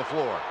back on the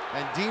floor.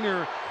 And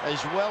Diener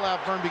as well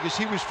out burned because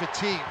he was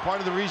fatigued. Part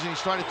of the reason he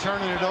started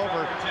turning it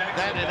over,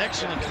 that and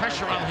excellent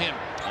pressure on him.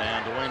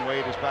 And Dwyane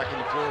Wade is back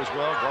on the floor as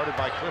well, guarded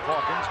by Cliff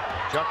Hawkins.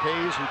 Chuck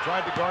Hayes, who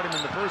tried to guard him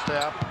in the first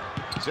half,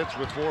 sits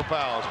with 4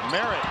 fouls.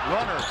 Merritt,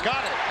 runner,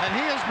 got it. And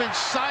he has been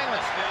silent.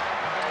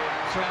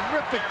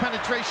 Terrific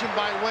penetration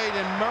by Wade,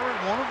 and Merritt,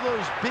 one of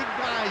those big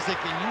guys that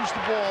can use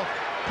the ball,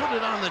 put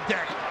it on the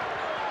deck.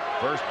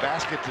 First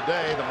basket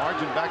today, the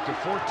margin back to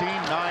 14,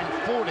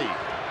 9:40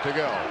 to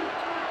go.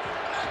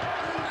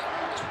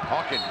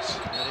 Hawkins.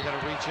 And they got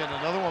to reach in.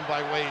 Another one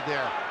by Wade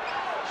there.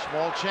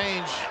 Small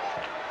change.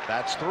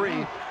 That's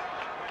 3.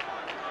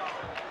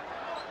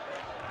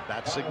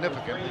 That's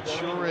significant. It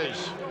sure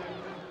is.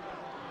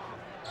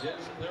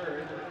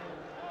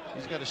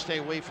 He's got to stay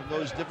away from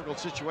those difficult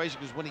situations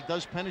because when he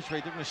does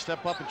penetrate, they're going to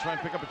step up and try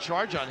and pick up a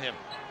charge on him.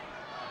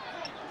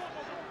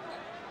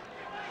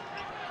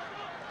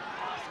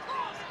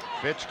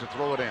 Fitch to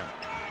throw it in.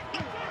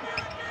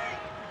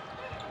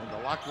 And the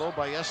lock low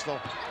by Estel.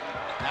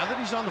 Now that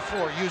he's on the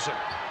floor, use him.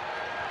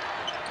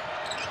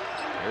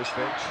 Here's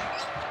Fitch.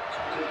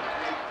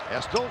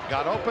 Estel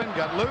got open,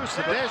 got loose,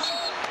 the dish.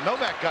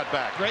 Novak got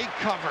back. Great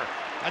cover.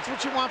 That's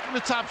what you want from the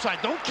top side.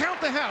 Don't count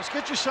the house.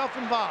 Get yourself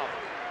involved.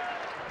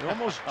 It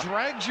almost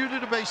drags you to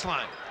the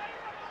baseline.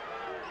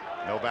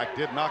 Novak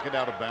did knock it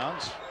out of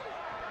bounds.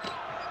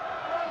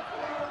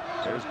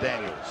 There's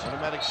Daniels.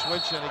 Automatic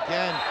switch, and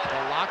again, the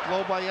lock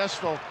low by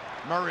Estel.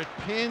 Merritt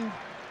pinned.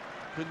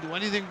 Couldn't do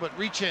anything but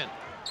reach in.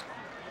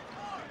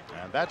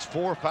 And that's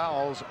 4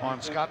 fouls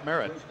on Scott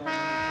Merritt.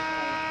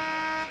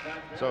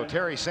 So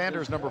Terry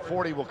Sanders, number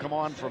 40, will come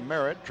on from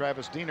Merritt.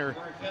 Travis Diener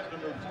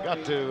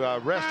got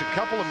to rest a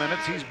couple of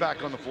minutes. He's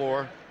back on the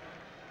floor.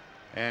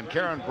 And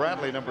Karen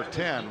Bradley, number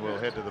 10, will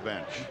head to the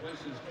bench.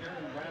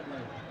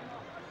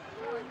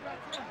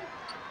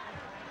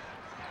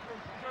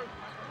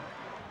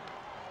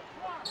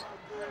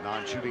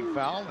 Non-shooting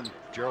foul, and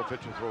Gerald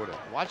Fitch will throw it in.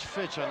 Watch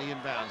Fitch on the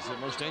inbounds. The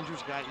most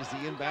dangerous guy is the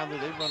inbounder.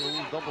 They run a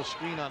little double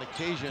screen on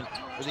occasion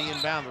for the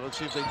inbounder. Let's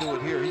see if they do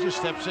it here. He just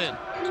steps in.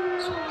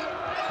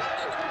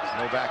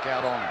 Novak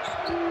out on him.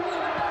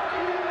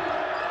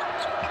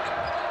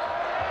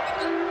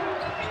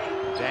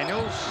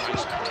 Daniels.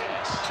 Nice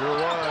pass. Sure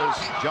was.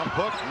 Jump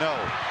hook, no.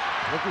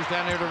 Booker's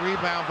down there to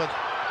rebound, but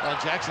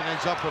Jackson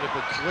ends up with it.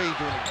 But Wade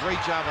doing a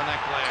great job on that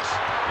glass.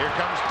 Here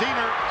comes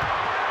Diener.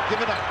 Give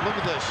it up. Look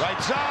at this.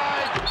 Right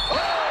side. Oh!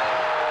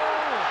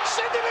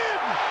 Send it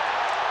in.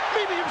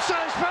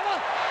 Medium-sized fella.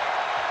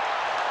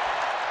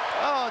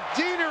 Oh,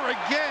 Diener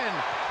again.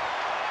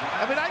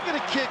 I mean, I get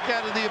a kick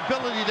out of the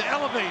ability to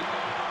elevate,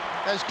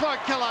 as Clark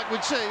Kellogg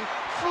would say,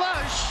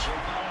 flush.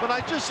 But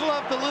I just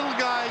love the little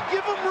guy.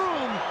 Give him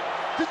room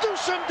to do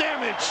some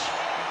damage.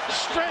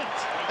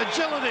 Strength,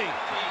 agility.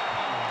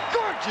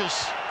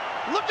 Gorgeous.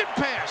 Looking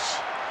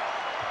pass.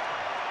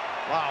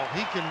 Wow,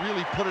 he can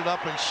really put it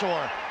up and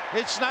soar.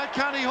 It's not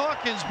Connie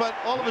Hawkins, but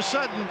all of a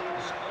sudden,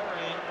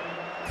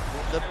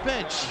 the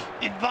bench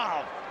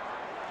involved.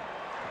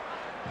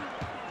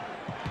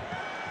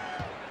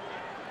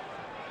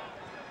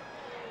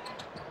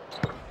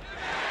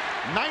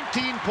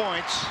 "19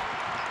 points,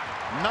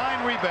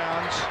 9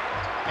 rebounds,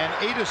 and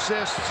 8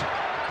 assists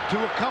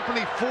to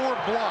accompany 4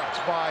 blocks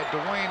by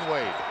Dwyane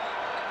Wade.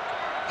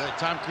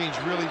 Tom Crean's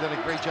really done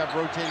a great job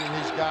rotating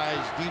his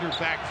guys. Diener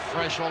back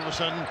fresh all of a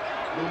sudden.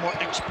 A little more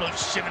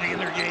explosivity in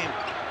their game.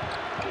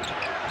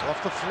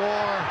 Off the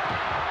floor.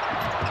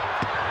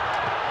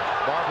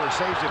 Barber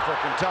saves it for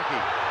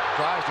Kentucky.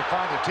 Tries to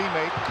find a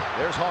teammate.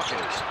 There's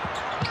Hawkins.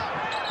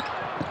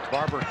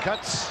 Barber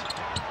cuts.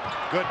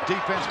 Good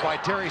defense by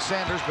Terry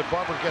Sanders, but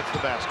Barber gets the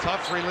basket.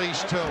 Tough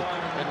release, too.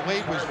 And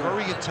Wade was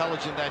very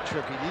intelligent that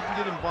trip. He didn't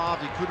get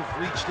involved. He could have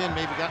reached in,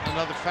 maybe gotten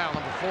another foul,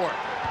 number 4.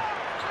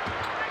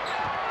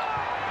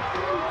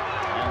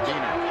 And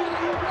Diener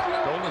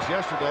told us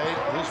yesterday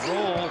his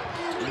role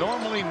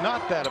normally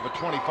not that of a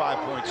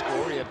 25-point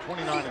scorer. He had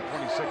 29 and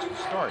 26 to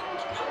start.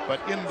 But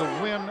in the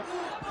win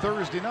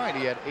Thursday night,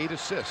 he had 8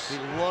 assists. He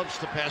loves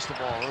to pass the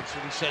ball. That's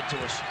what he said to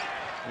us.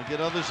 And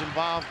get others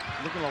involved.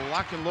 Looking to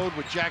lock and load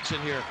with Jackson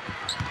here.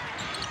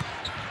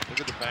 Look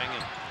at the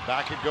banging.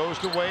 Back it goes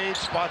to Wade.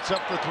 Spots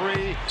up the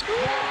 3.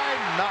 Why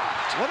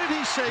not? What did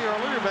he say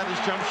earlier about his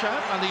jump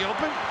shot on the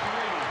open?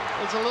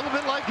 It's a little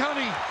bit like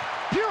honey.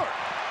 Pure.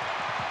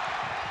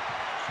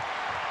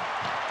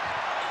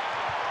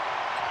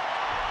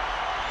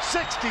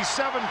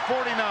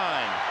 (67-49).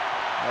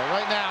 Well,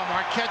 right now,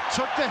 Marquette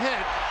took the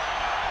hit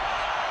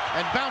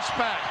and bounced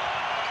back.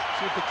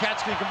 See if the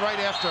Cats can come right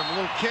after him. A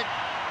little kick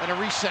and a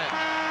reset.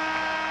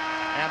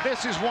 And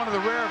this is one of the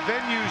rare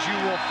venues you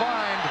will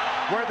find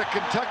where the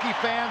Kentucky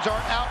fans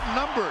are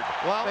outnumbered.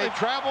 Well, they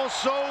travel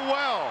so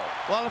well.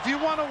 Well, if you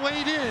want to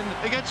wade in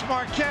against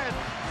Marquette,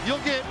 you'll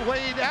get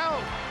weighed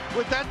out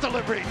with that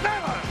delivery.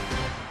 Never!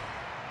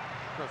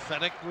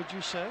 Prophetic, would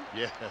you say?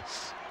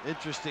 Yes.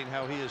 Interesting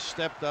how he has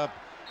stepped up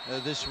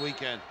this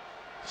weekend.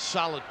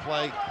 Solid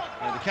play.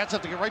 And the Cats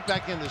have to get right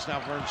back in this now,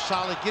 Vern.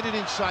 Solid. Get it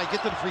inside.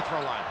 Get to the free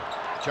throw line.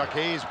 Chuck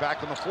Hayes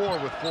back on the floor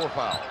with 4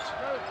 fouls.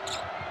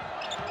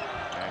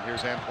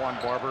 Here's Antoine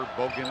Barber,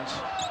 Bogans,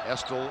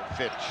 Estel,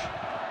 Fitch.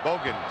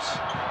 Bogans,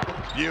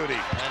 beauty.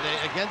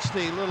 And against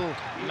a little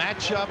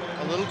matchup,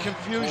 a little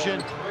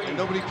confusion, and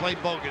nobody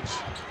played Bogans.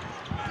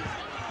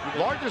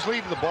 Largest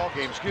lead of the ball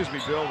game, excuse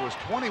me, Bill, was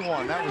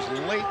 21. That was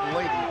late in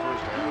the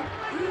first half.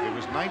 It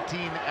was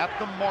 19 at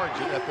the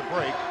margin at the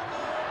break.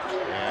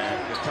 And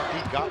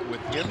Kentucky got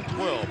within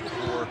 12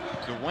 before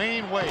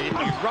Dwyane Wade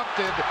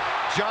erupted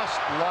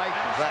just like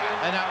that.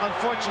 And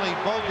unfortunately,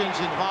 Bogans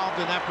involved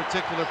in that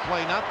particular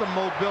play, not the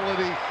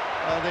mobility.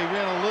 They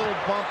ran a little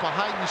bump, a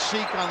hide and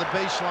seek on the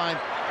baseline.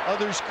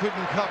 Others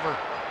couldn't cover.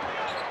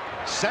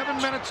 7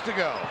 minutes to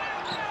go.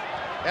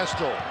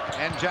 Estel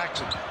and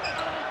Jackson.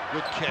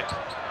 Good kick.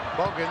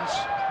 Bogans.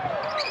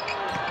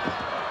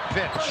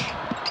 Fitch.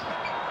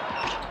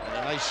 And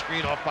a nice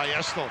screen off by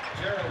Estel.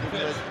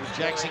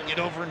 Jackson get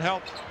over and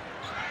help.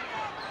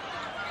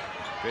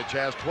 Fitch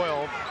has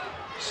 12.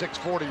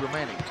 6:40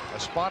 remaining. A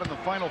spot in the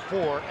Final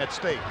Four at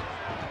stake.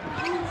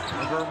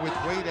 Remember, with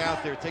Wade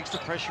out there, takes the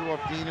pressure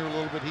off Diener a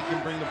little bit. He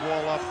can bring the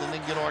ball up and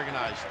then get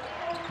organized.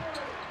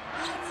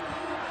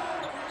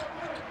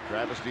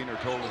 Travis Diener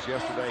told us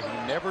yesterday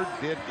he never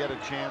did get a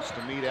chance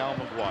to meet Al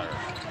McGuire.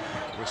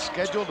 Was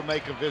scheduled to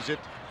make a visit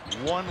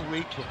 1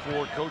 week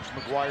before Coach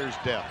McGuire's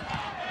death.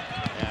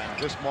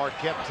 And this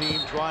Marquette team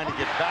trying to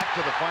get back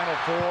to the Final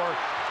Four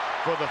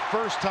for the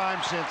first time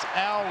since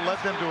Al led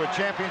them to a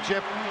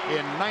championship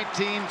in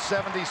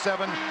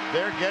 1977.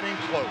 They're getting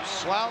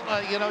close. Well,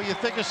 you know, you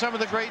think of some of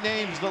the great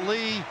names, the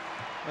Lee,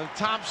 the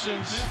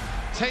Thompsons,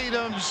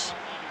 Tatums.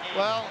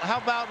 Well, how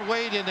about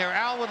Wade in there?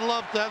 Al would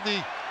love to have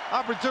the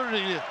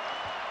opportunity to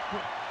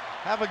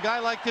have a guy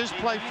like this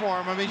play for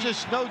him. I mean,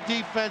 just no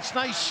defense,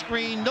 nice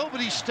screen,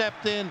 nobody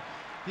stepped in.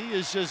 He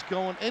is just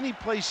going any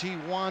place he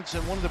wants,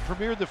 and one of the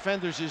premier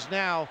defenders has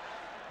now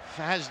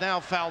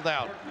fouled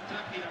out.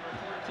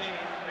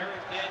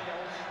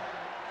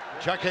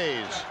 Chuck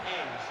Hayes.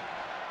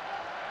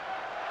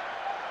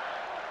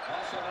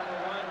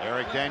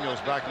 Eric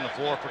Daniels back on the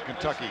floor for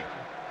Kentucky.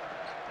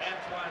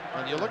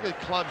 When you look at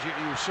clubs,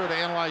 you sort of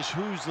analyze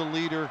who's the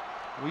leader.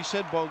 We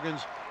said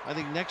Bogans. I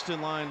think next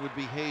in line would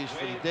be Hayes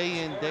for the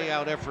day in, day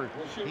out effort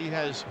he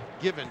has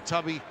given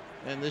Tubby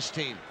and this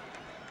team.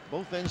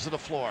 Both ends of the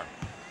floor.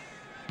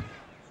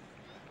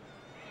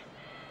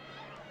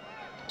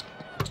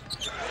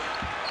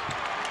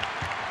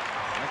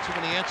 Not too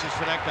many answers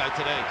for that guy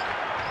today.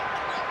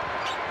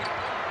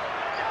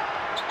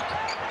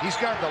 He's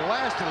got the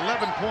last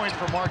 11 points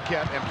for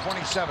Marquette and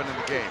 27 in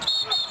the game.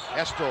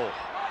 Estel.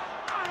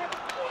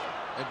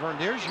 And Vern,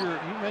 there's you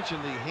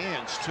mentioned the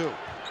hands too.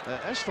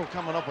 Estel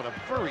coming up with a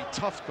very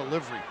tough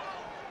delivery.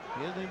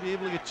 He hasn't been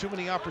able to get too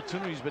many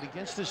opportunities, but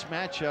against this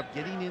matchup,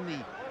 getting in the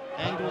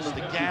angles,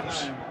 the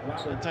gaps,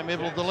 sometimes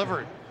able to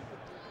deliver it.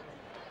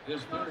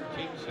 His third,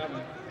 team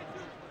 7.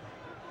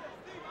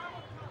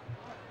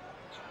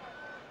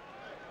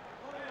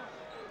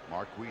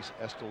 Marquise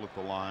Estel at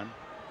the line.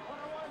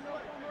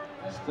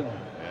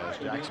 As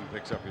Jackson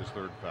picks up his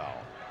third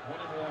foul.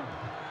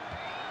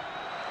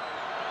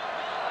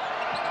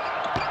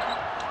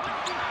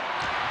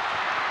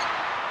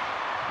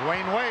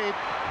 Dwyane Wade.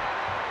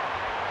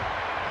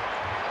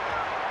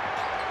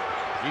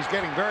 He's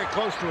getting very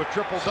close to a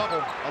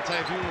triple-double. I'll tell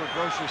you, if you were a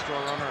grocery store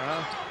owner,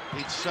 huh?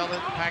 He'd sell it,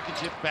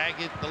 package it, bag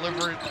it,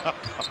 deliver it,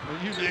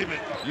 you name it.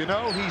 You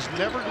know, he's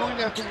never going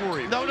to have to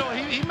worry. No,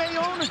 he may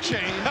own a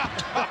chain.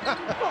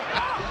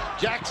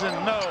 Jackson,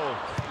 no.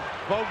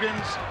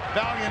 Bogans,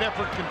 valiant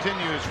effort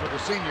continues for the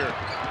senior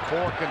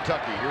for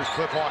Kentucky. Here's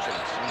Cliff Hawkins.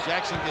 And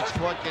Jackson gets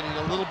caught getting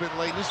a little bit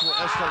late. This is where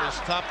Estel is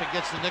tough and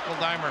gets the nickel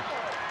dimer.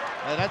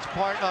 And that's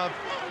part of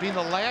being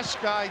the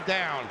last guy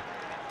down.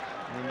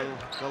 And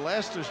the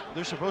last,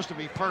 they're supposed to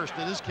be first.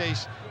 In this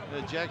case,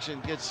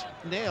 Jackson gets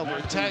nailed or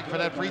tagged for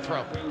that free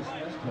throw.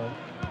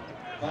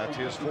 That's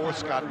his fourth.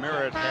 Scott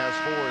Merritt has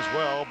 4 as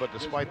well, but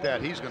despite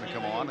that, he's going to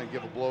come on and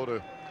give a blow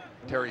to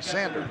Terry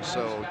Sanders.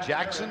 So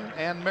Jackson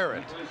and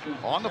Merritt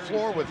on the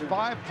floor with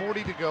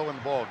 5:40 to go in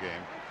the ball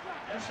game.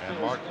 And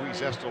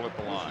Marquise Estel at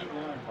the line.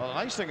 Well, the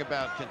nice thing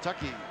about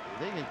Kentucky,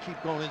 they can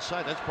keep going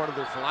inside. That's part of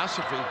their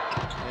philosophy,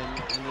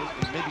 and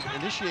maybe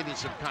initiating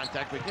some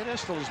contact, but get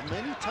Estel as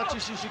many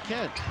touches as you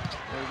can.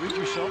 Read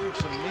yourself with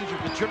some major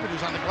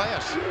contributors on the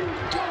glass.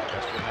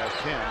 Estel has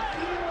 10.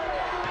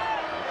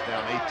 It's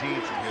down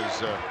 18 from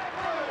his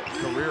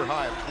career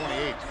high of 28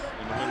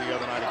 in the win the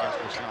other night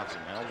against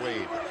Wisconsin. Now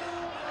Wade.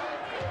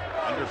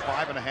 Under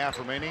 5.5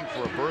 remaining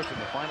for a berth in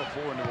the Final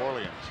Four in New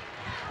Orleans.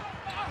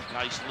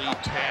 Nice lead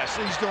pass.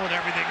 He's doing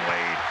everything,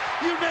 Wade.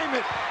 You name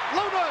it.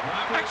 Load up.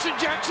 Action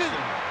Jackson.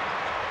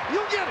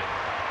 You'll get it.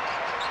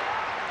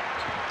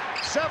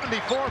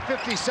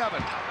 74-57.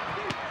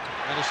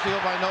 And a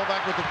steal by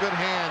Novak with the good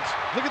hands.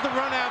 Look at the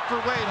run out for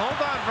Wade. Hold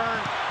on,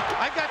 Vern.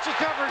 I got you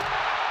covered.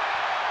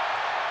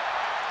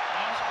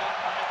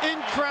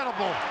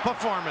 Incredible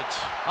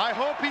performance. I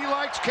hope he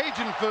likes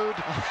Cajun food.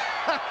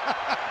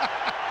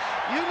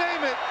 You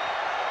name it.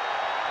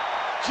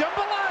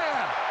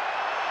 Jambalaya.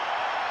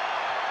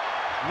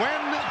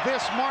 When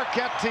this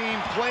Marquette team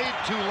played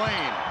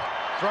Tulane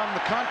from the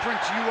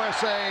Conference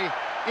USA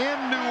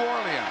in New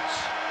Orleans.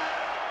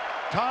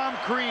 Tom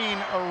Crean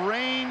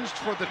arranged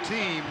for the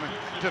team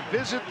to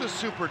visit the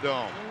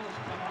Superdome.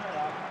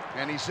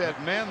 And he said,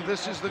 men,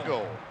 this is the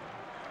goal.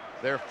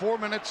 They're 4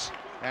 minutes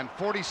and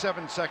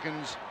 47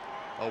 seconds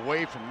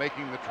away from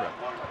making the trip.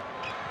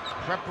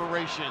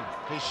 Preparation,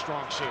 his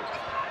strong suit.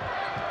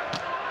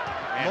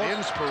 And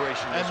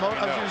inspiration, and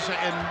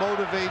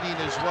motivating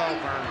as well,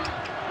 Vern.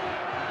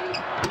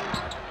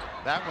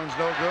 That one's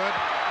no good.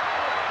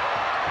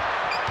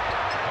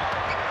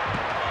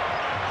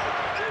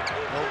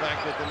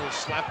 Novak with a little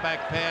slap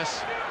back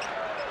pass.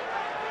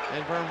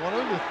 And Vern, one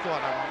other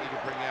thought I want you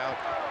to bring out.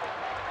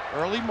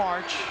 Early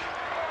March,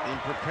 in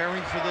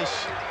preparing for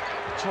this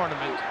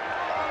tournament,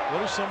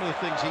 what are some of the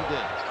things he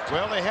did?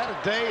 Well, they had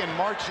a day on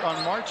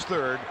March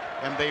 3rd,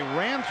 and they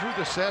ran through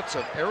the sets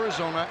of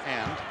Arizona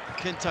and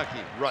Kentucky.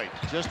 Right.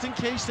 Just in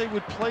case they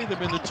would play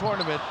them in the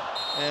tournament.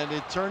 And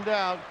it turned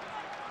out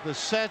the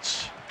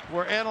sets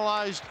were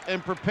analyzed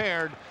and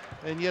prepared,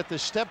 and yet the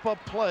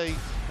step-up play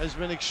has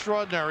been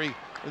extraordinary.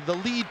 The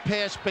lead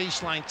pass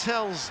baseline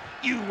tells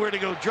you where to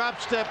go. Drop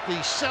step, the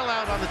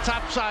sellout on the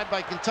top side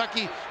by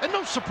Kentucky, and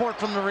no support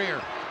from the rear.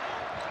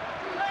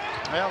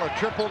 Well, a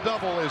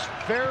triple-double is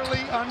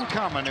fairly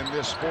uncommon in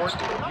this sport.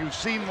 You've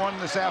seen one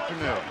this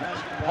afternoon.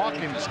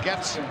 Hawkins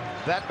gets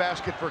that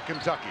basket for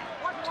Kentucky.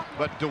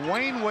 But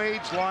Dwyane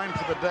Wade's line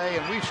for the day,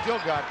 and we've still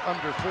got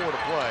under 4 to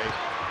play,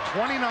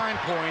 29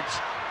 points,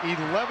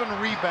 11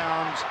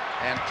 rebounds,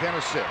 and 10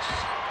 assists.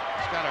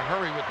 He's got to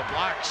hurry with the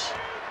blocks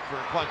for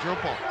a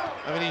quadruple.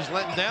 I mean, he's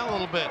letting down a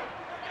little bit.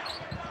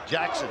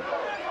 Jackson.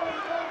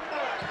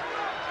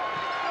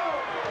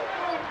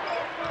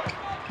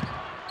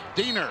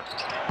 Diener.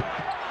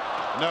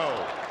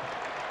 No.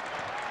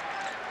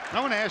 I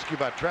want to ask you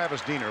about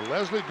Travis Diener.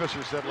 Leslie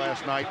Visser said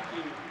last night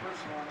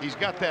he's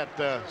got that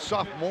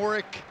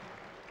sophomoric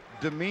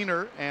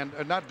demeanor, and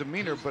not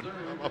demeanor, but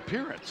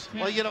appearance.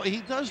 Well, you know,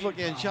 he does look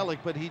angelic,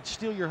 but he'd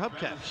steal your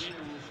hubcaps.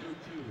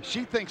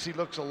 She thinks he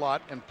looks a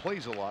lot and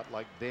plays a lot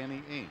like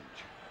Danny Ainge.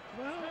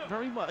 Well,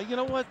 very much. You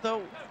know what,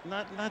 though?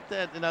 Not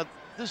that. Now,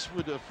 this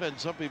would offend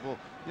some people.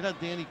 You know,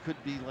 Danny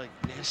could be like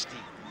nasty,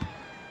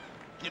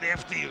 get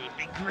after you, and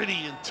be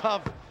gritty and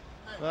tough.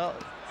 Well,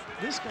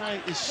 this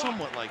guy is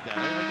somewhat like that.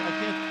 I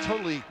can't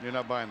totally. You're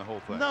not buying the whole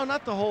thing. No,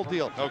 not the whole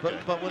deal. Okay.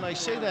 But when I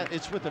say that,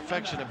 it's with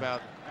affection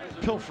about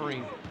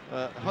pilfering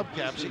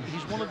hubcaps.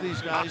 He's one of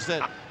these guys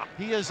that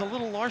he has a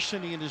little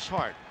larceny in his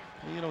heart.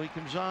 You know, he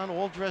comes on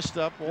all dressed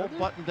up, all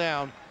buttoned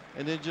down,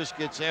 and then just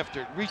gets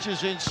after it.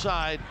 Reaches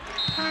inside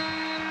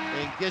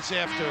and gets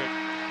after it.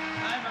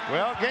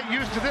 Well, get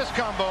used to this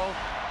combo.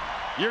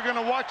 You're going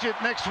to watch it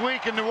next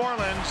week in New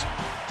Orleans.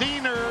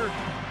 Diener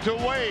to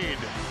Wade.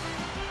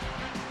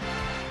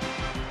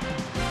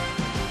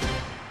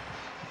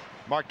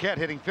 Marquette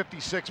hitting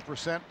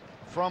 56%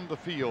 from the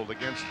field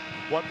against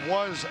what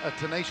was a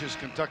tenacious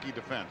Kentucky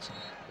defense.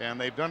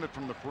 And they've done it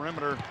from the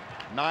perimeter,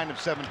 9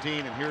 of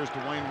 17. And here's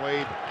Dwyane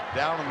Wade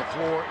down on the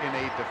floor in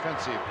a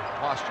defensive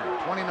posture.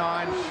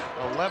 29,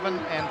 11,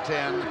 and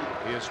 10.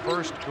 His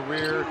first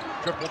career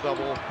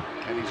triple-double,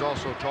 and he's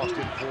also tossed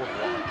in 4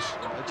 blocks.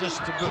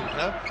 Just to boot,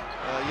 huh?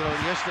 You know,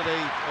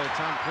 yesterday,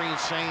 Tom Crean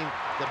saying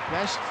the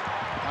best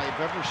I've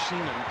ever seen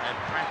him at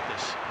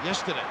practice.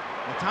 Yesterday.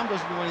 And Tom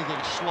doesn't do anything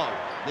slow.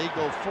 They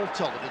go full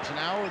tilt. If it's an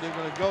hour, they're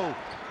going to go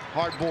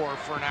hard bore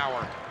for an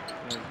hour.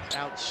 An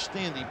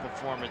outstanding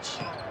performance.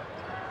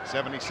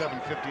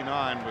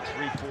 77-59 with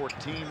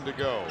 3:14 to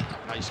go.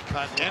 Nice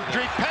cut.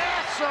 Entry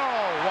pass. Oh,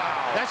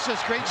 wow. That's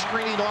just great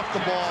screening off the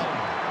ball.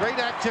 Great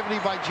activity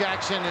by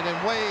Jackson. And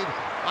then Wade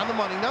on the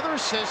money. Another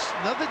assist.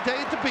 Another day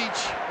at the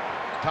beach.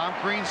 Tom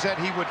Crean said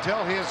he would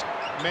tell his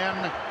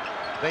men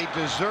they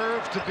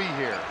deserve to be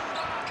here.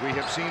 We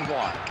have seen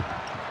why.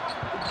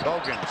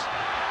 Bogans,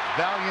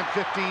 valiant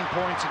 15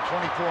 points in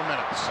 24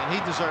 minutes. And he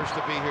deserves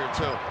to be here,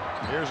 too.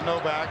 Here's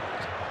Novak.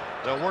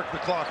 They'll work the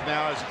clock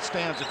now as it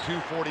stands at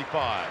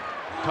 2:45.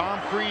 Tom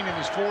Crean in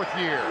his 4th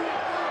year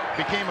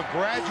became a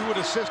graduate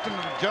assistant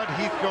of Judd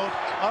Heathcote.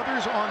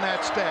 Others on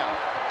that staff.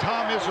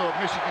 Tom Izzo of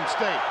Michigan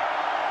State.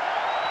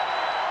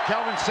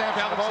 Kelvin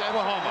Sampson of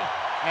Oklahoma.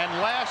 And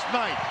last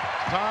night,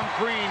 Tom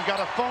Crean got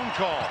a phone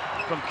call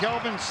from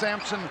Kelvin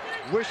Sampson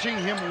wishing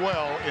him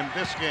well in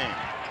this game.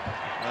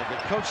 The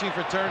coaching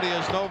fraternity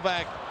as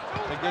Novak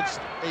gets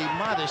a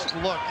modest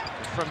look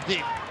from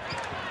deep.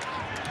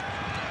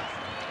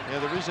 Yeah,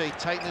 there is a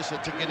tightness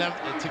and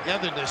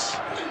togetherness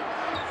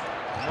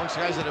amongst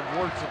guys that have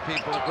worked for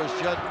people. Of course,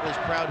 Judd is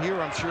proud here,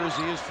 I'm sure, as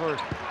he is for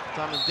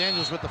Tom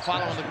Daniels with the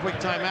follow on the quick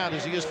timeout,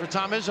 as he is for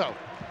Tom Izzo.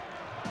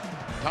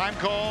 Time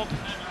called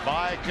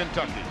by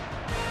Kentucky.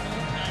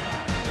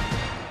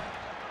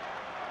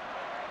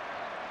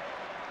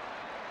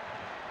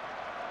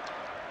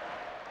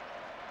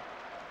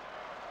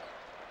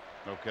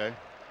 Okay.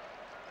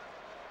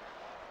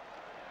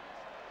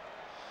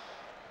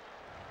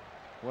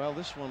 Well,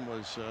 this one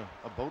was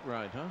a boat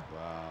ride, huh?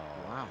 Wow.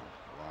 Wow.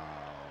 Wow.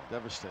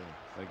 Devastating.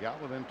 They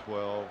got within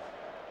 12.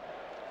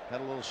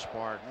 Had a little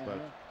spark, but.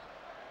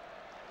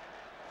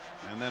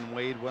 And then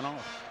Wade went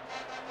off.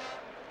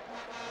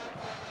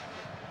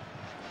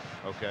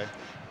 Okay.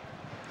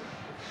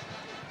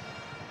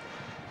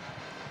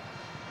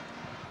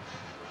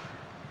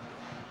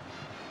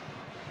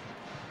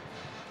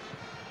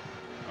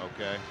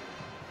 Okay.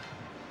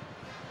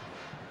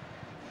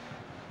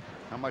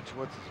 How much?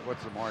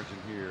 What's the margin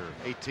here?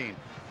 18.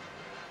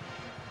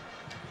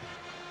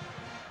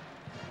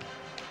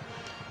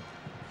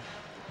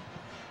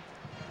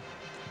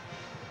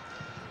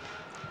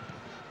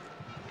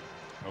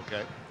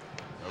 Okay.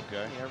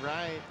 Okay. You're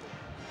right.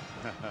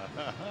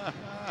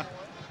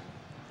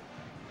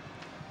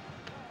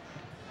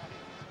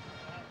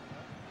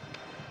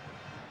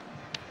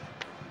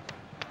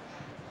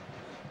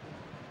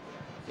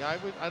 Yeah,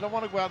 I don't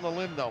want to go out on the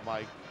limb though,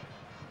 Mike.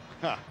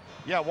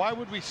 Yeah, why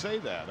would we say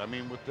that? I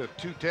mean, with the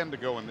 2:10 to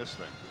go in this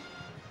thing.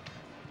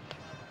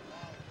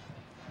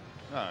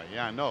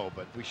 Yeah, I know,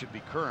 but we should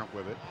be current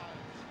with it.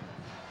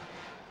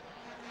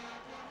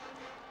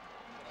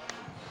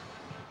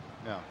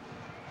 Yeah.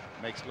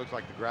 Makes it look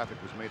like the graphic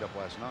was made up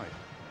last night.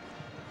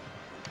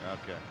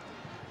 Okay.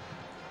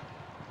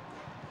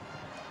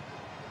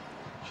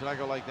 Should I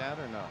go like that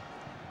or no?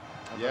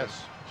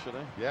 Yes. Should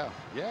I? Yeah.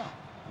 Yeah.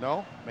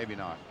 No, maybe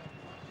not.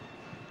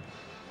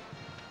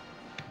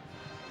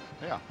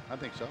 Yeah, I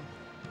think so.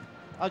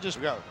 I'll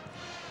just go.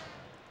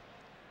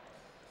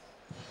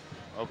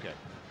 Okay.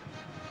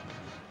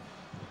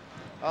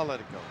 I'll let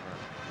it go.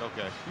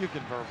 Okay. You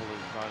can verbally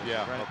advise.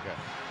 Yeah. Right? Okay.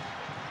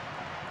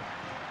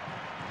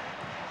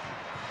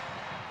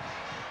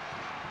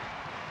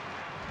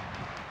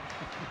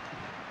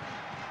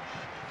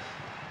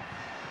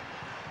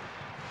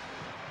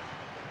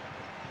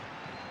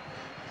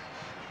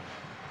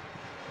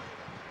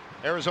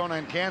 Arizona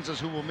and Kansas,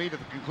 who will meet at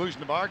the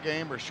conclusion of our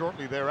game or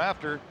shortly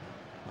thereafter.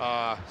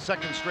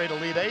 Second straight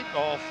Elite Eight.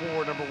 All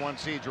 4 #1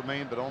 seeds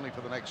remain, but only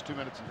for the next 2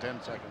 minutes and 10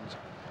 seconds.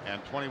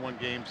 And 21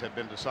 games have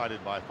been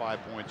decided by 5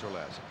 points or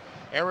less.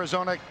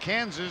 Arizona,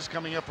 Kansas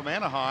coming up from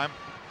Anaheim.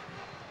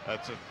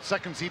 That's a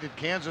second-seeded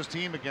Kansas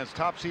team against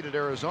top-seeded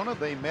Arizona.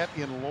 They met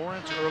in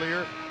Lawrence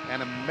earlier.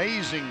 An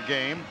amazing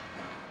game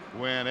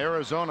when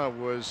Arizona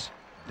was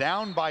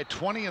down by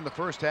 20 in the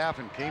first half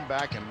and came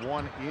back and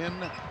won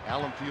in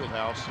Allen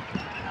Fieldhouse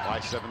by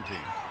 17.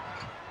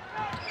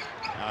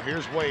 Now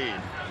here's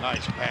Wade.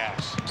 Nice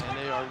pass. And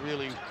they are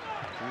really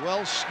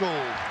well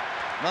schooled.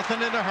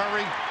 Nothing in a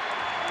hurry.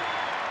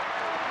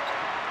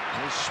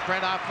 His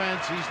spread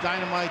offense, he's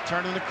dynamite,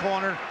 turning the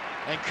corner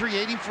and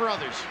creating for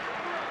others.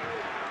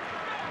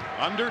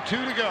 Under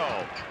 2 to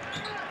go.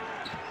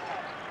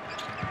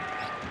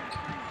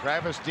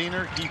 Travis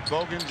Diener, Keith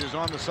Bogans is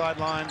on the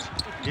sidelines.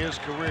 His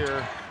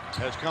career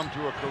has come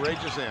to a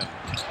courageous end.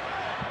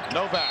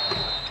 Novak.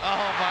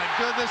 Oh my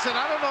goodness, and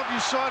I don't know if you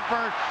saw it,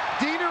 Bert.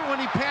 Diener, when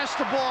he passed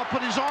the ball,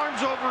 put his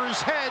arms over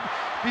his head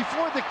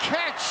before the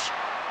catch.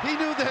 He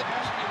knew that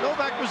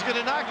Novak was going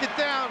to knock it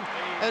down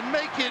and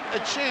make it a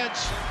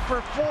chance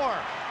for 4.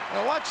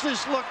 Now watch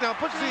this look now,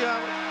 puts the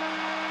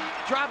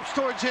drops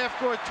towards half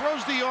court,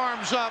 throws the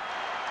arms up,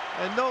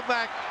 and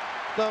Novak,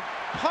 the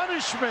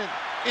punishment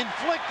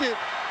inflicted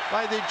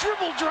by the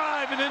dribble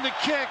drive and then the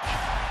kick.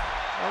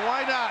 And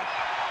why not?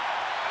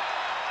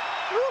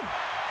 Woo.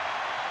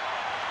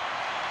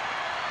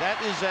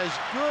 That is as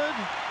good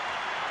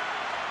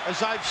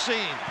as I've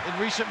seen in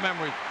recent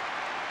memory.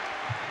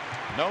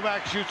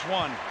 Novak shoots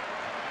 1.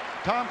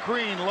 Tom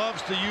Crean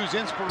loves to use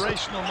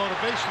inspirational,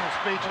 motivational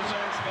speeches.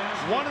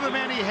 One of the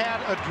men he had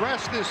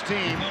address this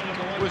team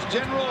was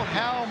General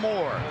Hal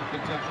Moore.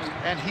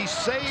 And he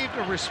saved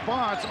a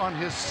response on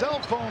his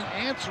cell phone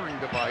answering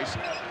device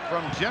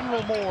from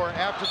General Moore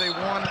after they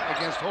won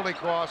against Holy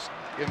Cross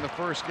in the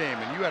first game.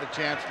 And you had a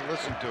chance to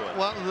listen to it.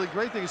 Well, the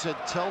great thing is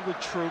that tell the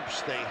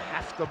troops they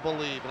have to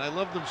believe. And I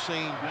love them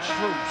saying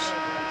troops.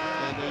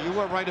 And you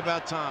were right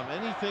about Tom.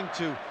 Anything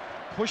to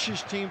push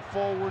his team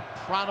forward,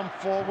 prod him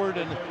forward,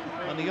 and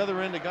on the other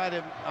end, a guy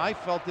that I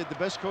felt did the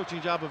best coaching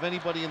job of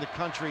anybody in the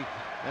country.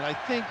 And I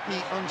think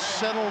the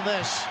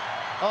unsettledness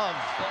of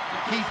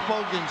Keith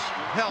Bogans'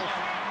 health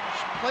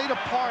played a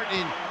part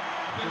in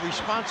the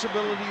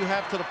responsibility you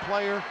have to the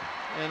player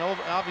and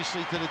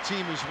obviously to the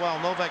team as well.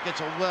 Novak gets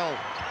a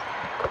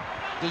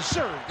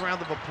well-deserved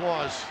round of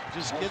applause.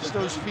 Just gets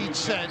those feet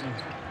set.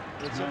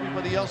 Lets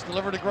everybody else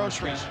deliver the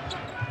groceries.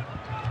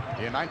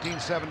 In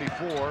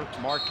 1974,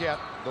 Marquette,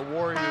 the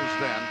Warriors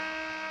then,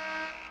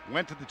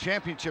 went to the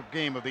championship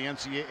game of the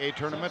NCAA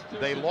tournament.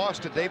 They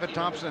lost to David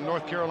Thompson and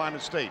North Carolina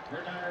State.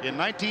 In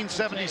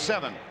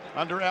 1977,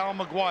 under Al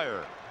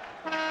McGuire,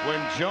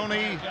 when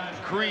Joni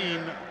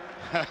Crean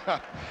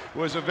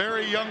was a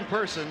very young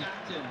person,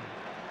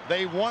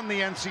 they won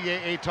the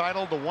NCAA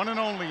title, the one and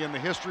only in the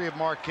history of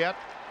Marquette.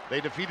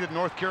 They defeated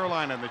North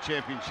Carolina in the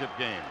championship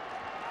game.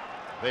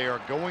 They are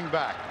going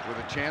back with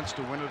a chance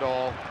to win it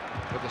all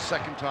for the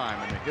second time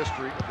in the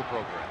history of the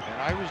program.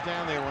 And I was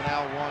down there when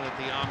Al won at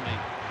the Omni.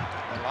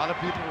 And a lot of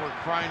people were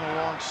crying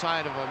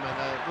alongside of him, and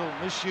a little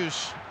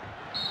misuse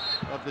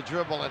of the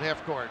dribble at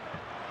half court.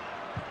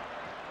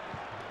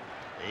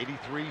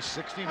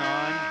 83-69.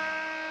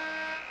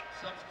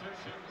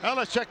 Now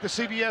let's check the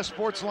CBS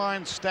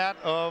Sportsline stat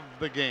of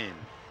the game.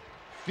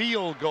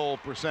 Field goal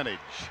percentage.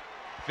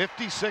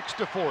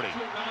 56-40.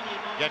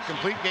 Get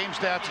complete game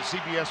stats at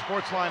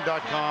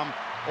CBSSportsline.com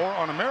or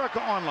on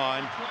America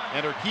Online.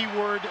 Enter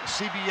keyword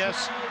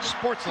CBS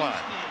Sportsline.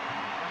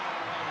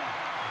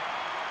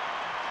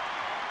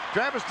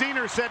 Travis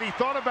Diener said he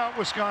thought about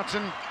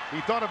Wisconsin. He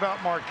thought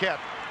about Marquette.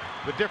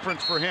 The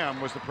difference for him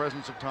was the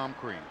presence of Tom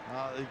Crean.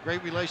 The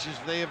great relations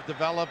they have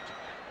developed.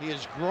 He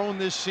has grown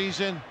this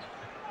season.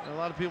 A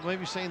lot of people may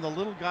be saying the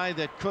little guy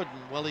that couldn't.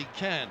 Well, he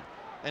can,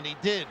 and he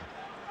did.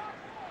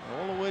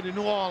 All the way to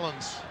New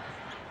Orleans.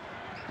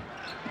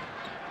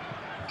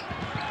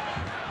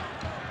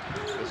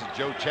 This is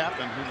Joe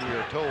Chapman, who we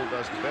are told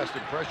does the best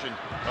impression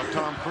of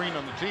Tom Crean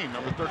on the team,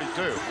 number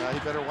 32. He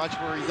better watch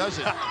where he does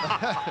it.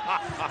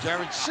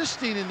 Jared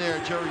Sistine in there,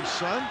 Jerry's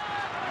son.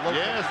 Look,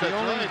 yes, that's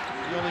right.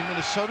 The only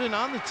Minnesotan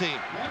on the team.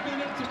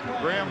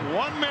 Graham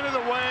 1 minute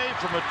away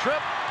from a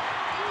trip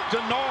to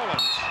New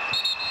Orleans.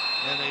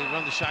 And they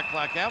run the shot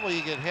clock out. Well,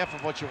 you get half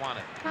of what you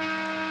wanted.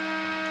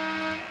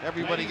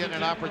 Everybody getting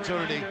an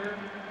opportunity.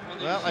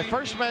 Well, I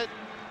first met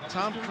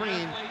Tom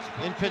Crean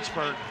in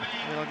Pittsburgh.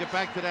 And I'll get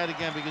back to that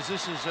again because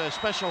this is a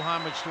special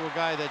homage to a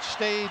guy that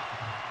stayed,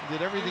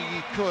 did everything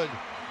he could.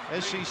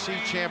 SEC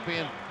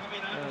champion,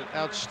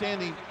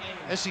 outstanding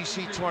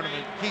SEC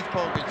tournament. Keith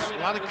Bogans, a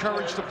lot of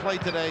courage to play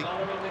today.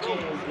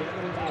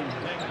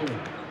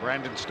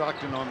 Brandon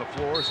Stockton on the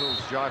floor, so is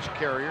Josh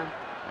Carrier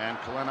and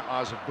Kalena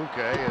Azubuike,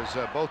 as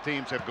both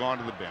teams have gone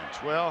to the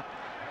bench. Well,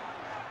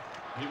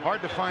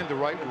 hard to find the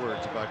right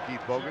words about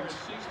Keith Bogans.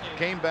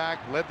 Came back,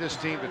 led this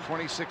team to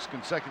 26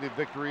 consecutive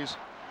victories.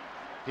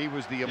 He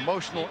was the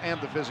emotional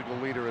and the physical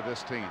leader of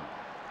this team.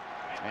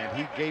 And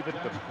he gave it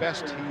the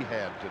best he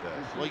had today.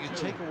 Well, you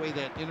take away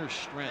that inner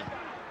strength,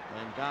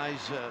 and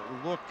guys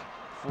look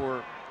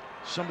for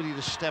somebody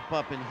to step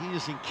up, and he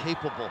is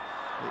incapable.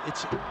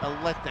 It's a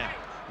letdown.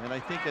 And I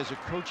think as a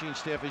coaching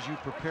staff, as you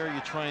prepare,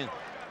 you try and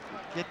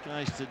get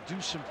guys to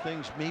do some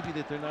things maybe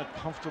that they're not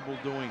comfortable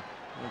doing.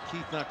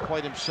 Keith not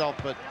quite himself,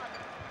 but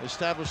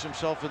established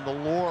himself in the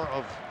lore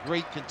of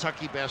great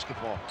Kentucky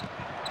basketball.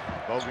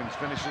 Bogans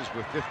finishes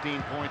with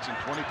 15 points in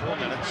 24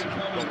 minutes.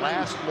 The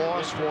last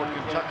loss for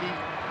Kentucky,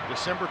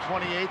 December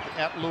 28th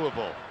at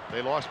Louisville.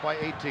 They lost by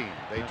 18.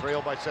 They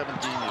trailed by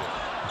 17 years.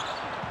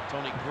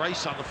 Tony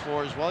Grice on the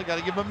floor as well. I got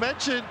to give him a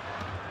mention.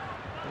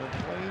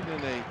 Playing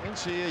in a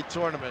NCAA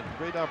tournament.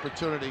 Great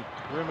opportunity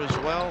for him as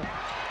well.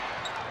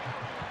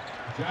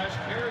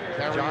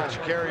 Josh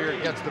Carrier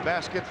gets the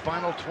basket.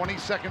 Final 20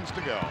 seconds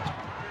to go.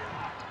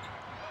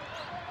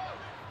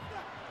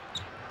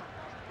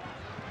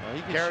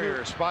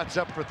 Carrier spots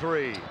up for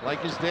three.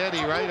 Like his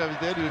daddy, right? His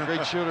daddy was a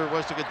great shooter at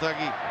Western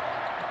Kentucky.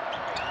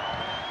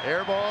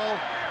 Air ball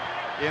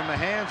in the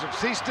hands of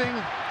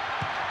Sistine.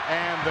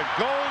 And the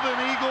Golden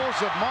Eagles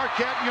of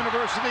Marquette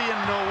University in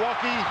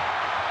Milwaukee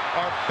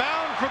are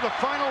bound for the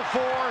Final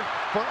Four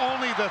for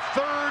only the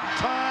third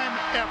time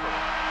ever.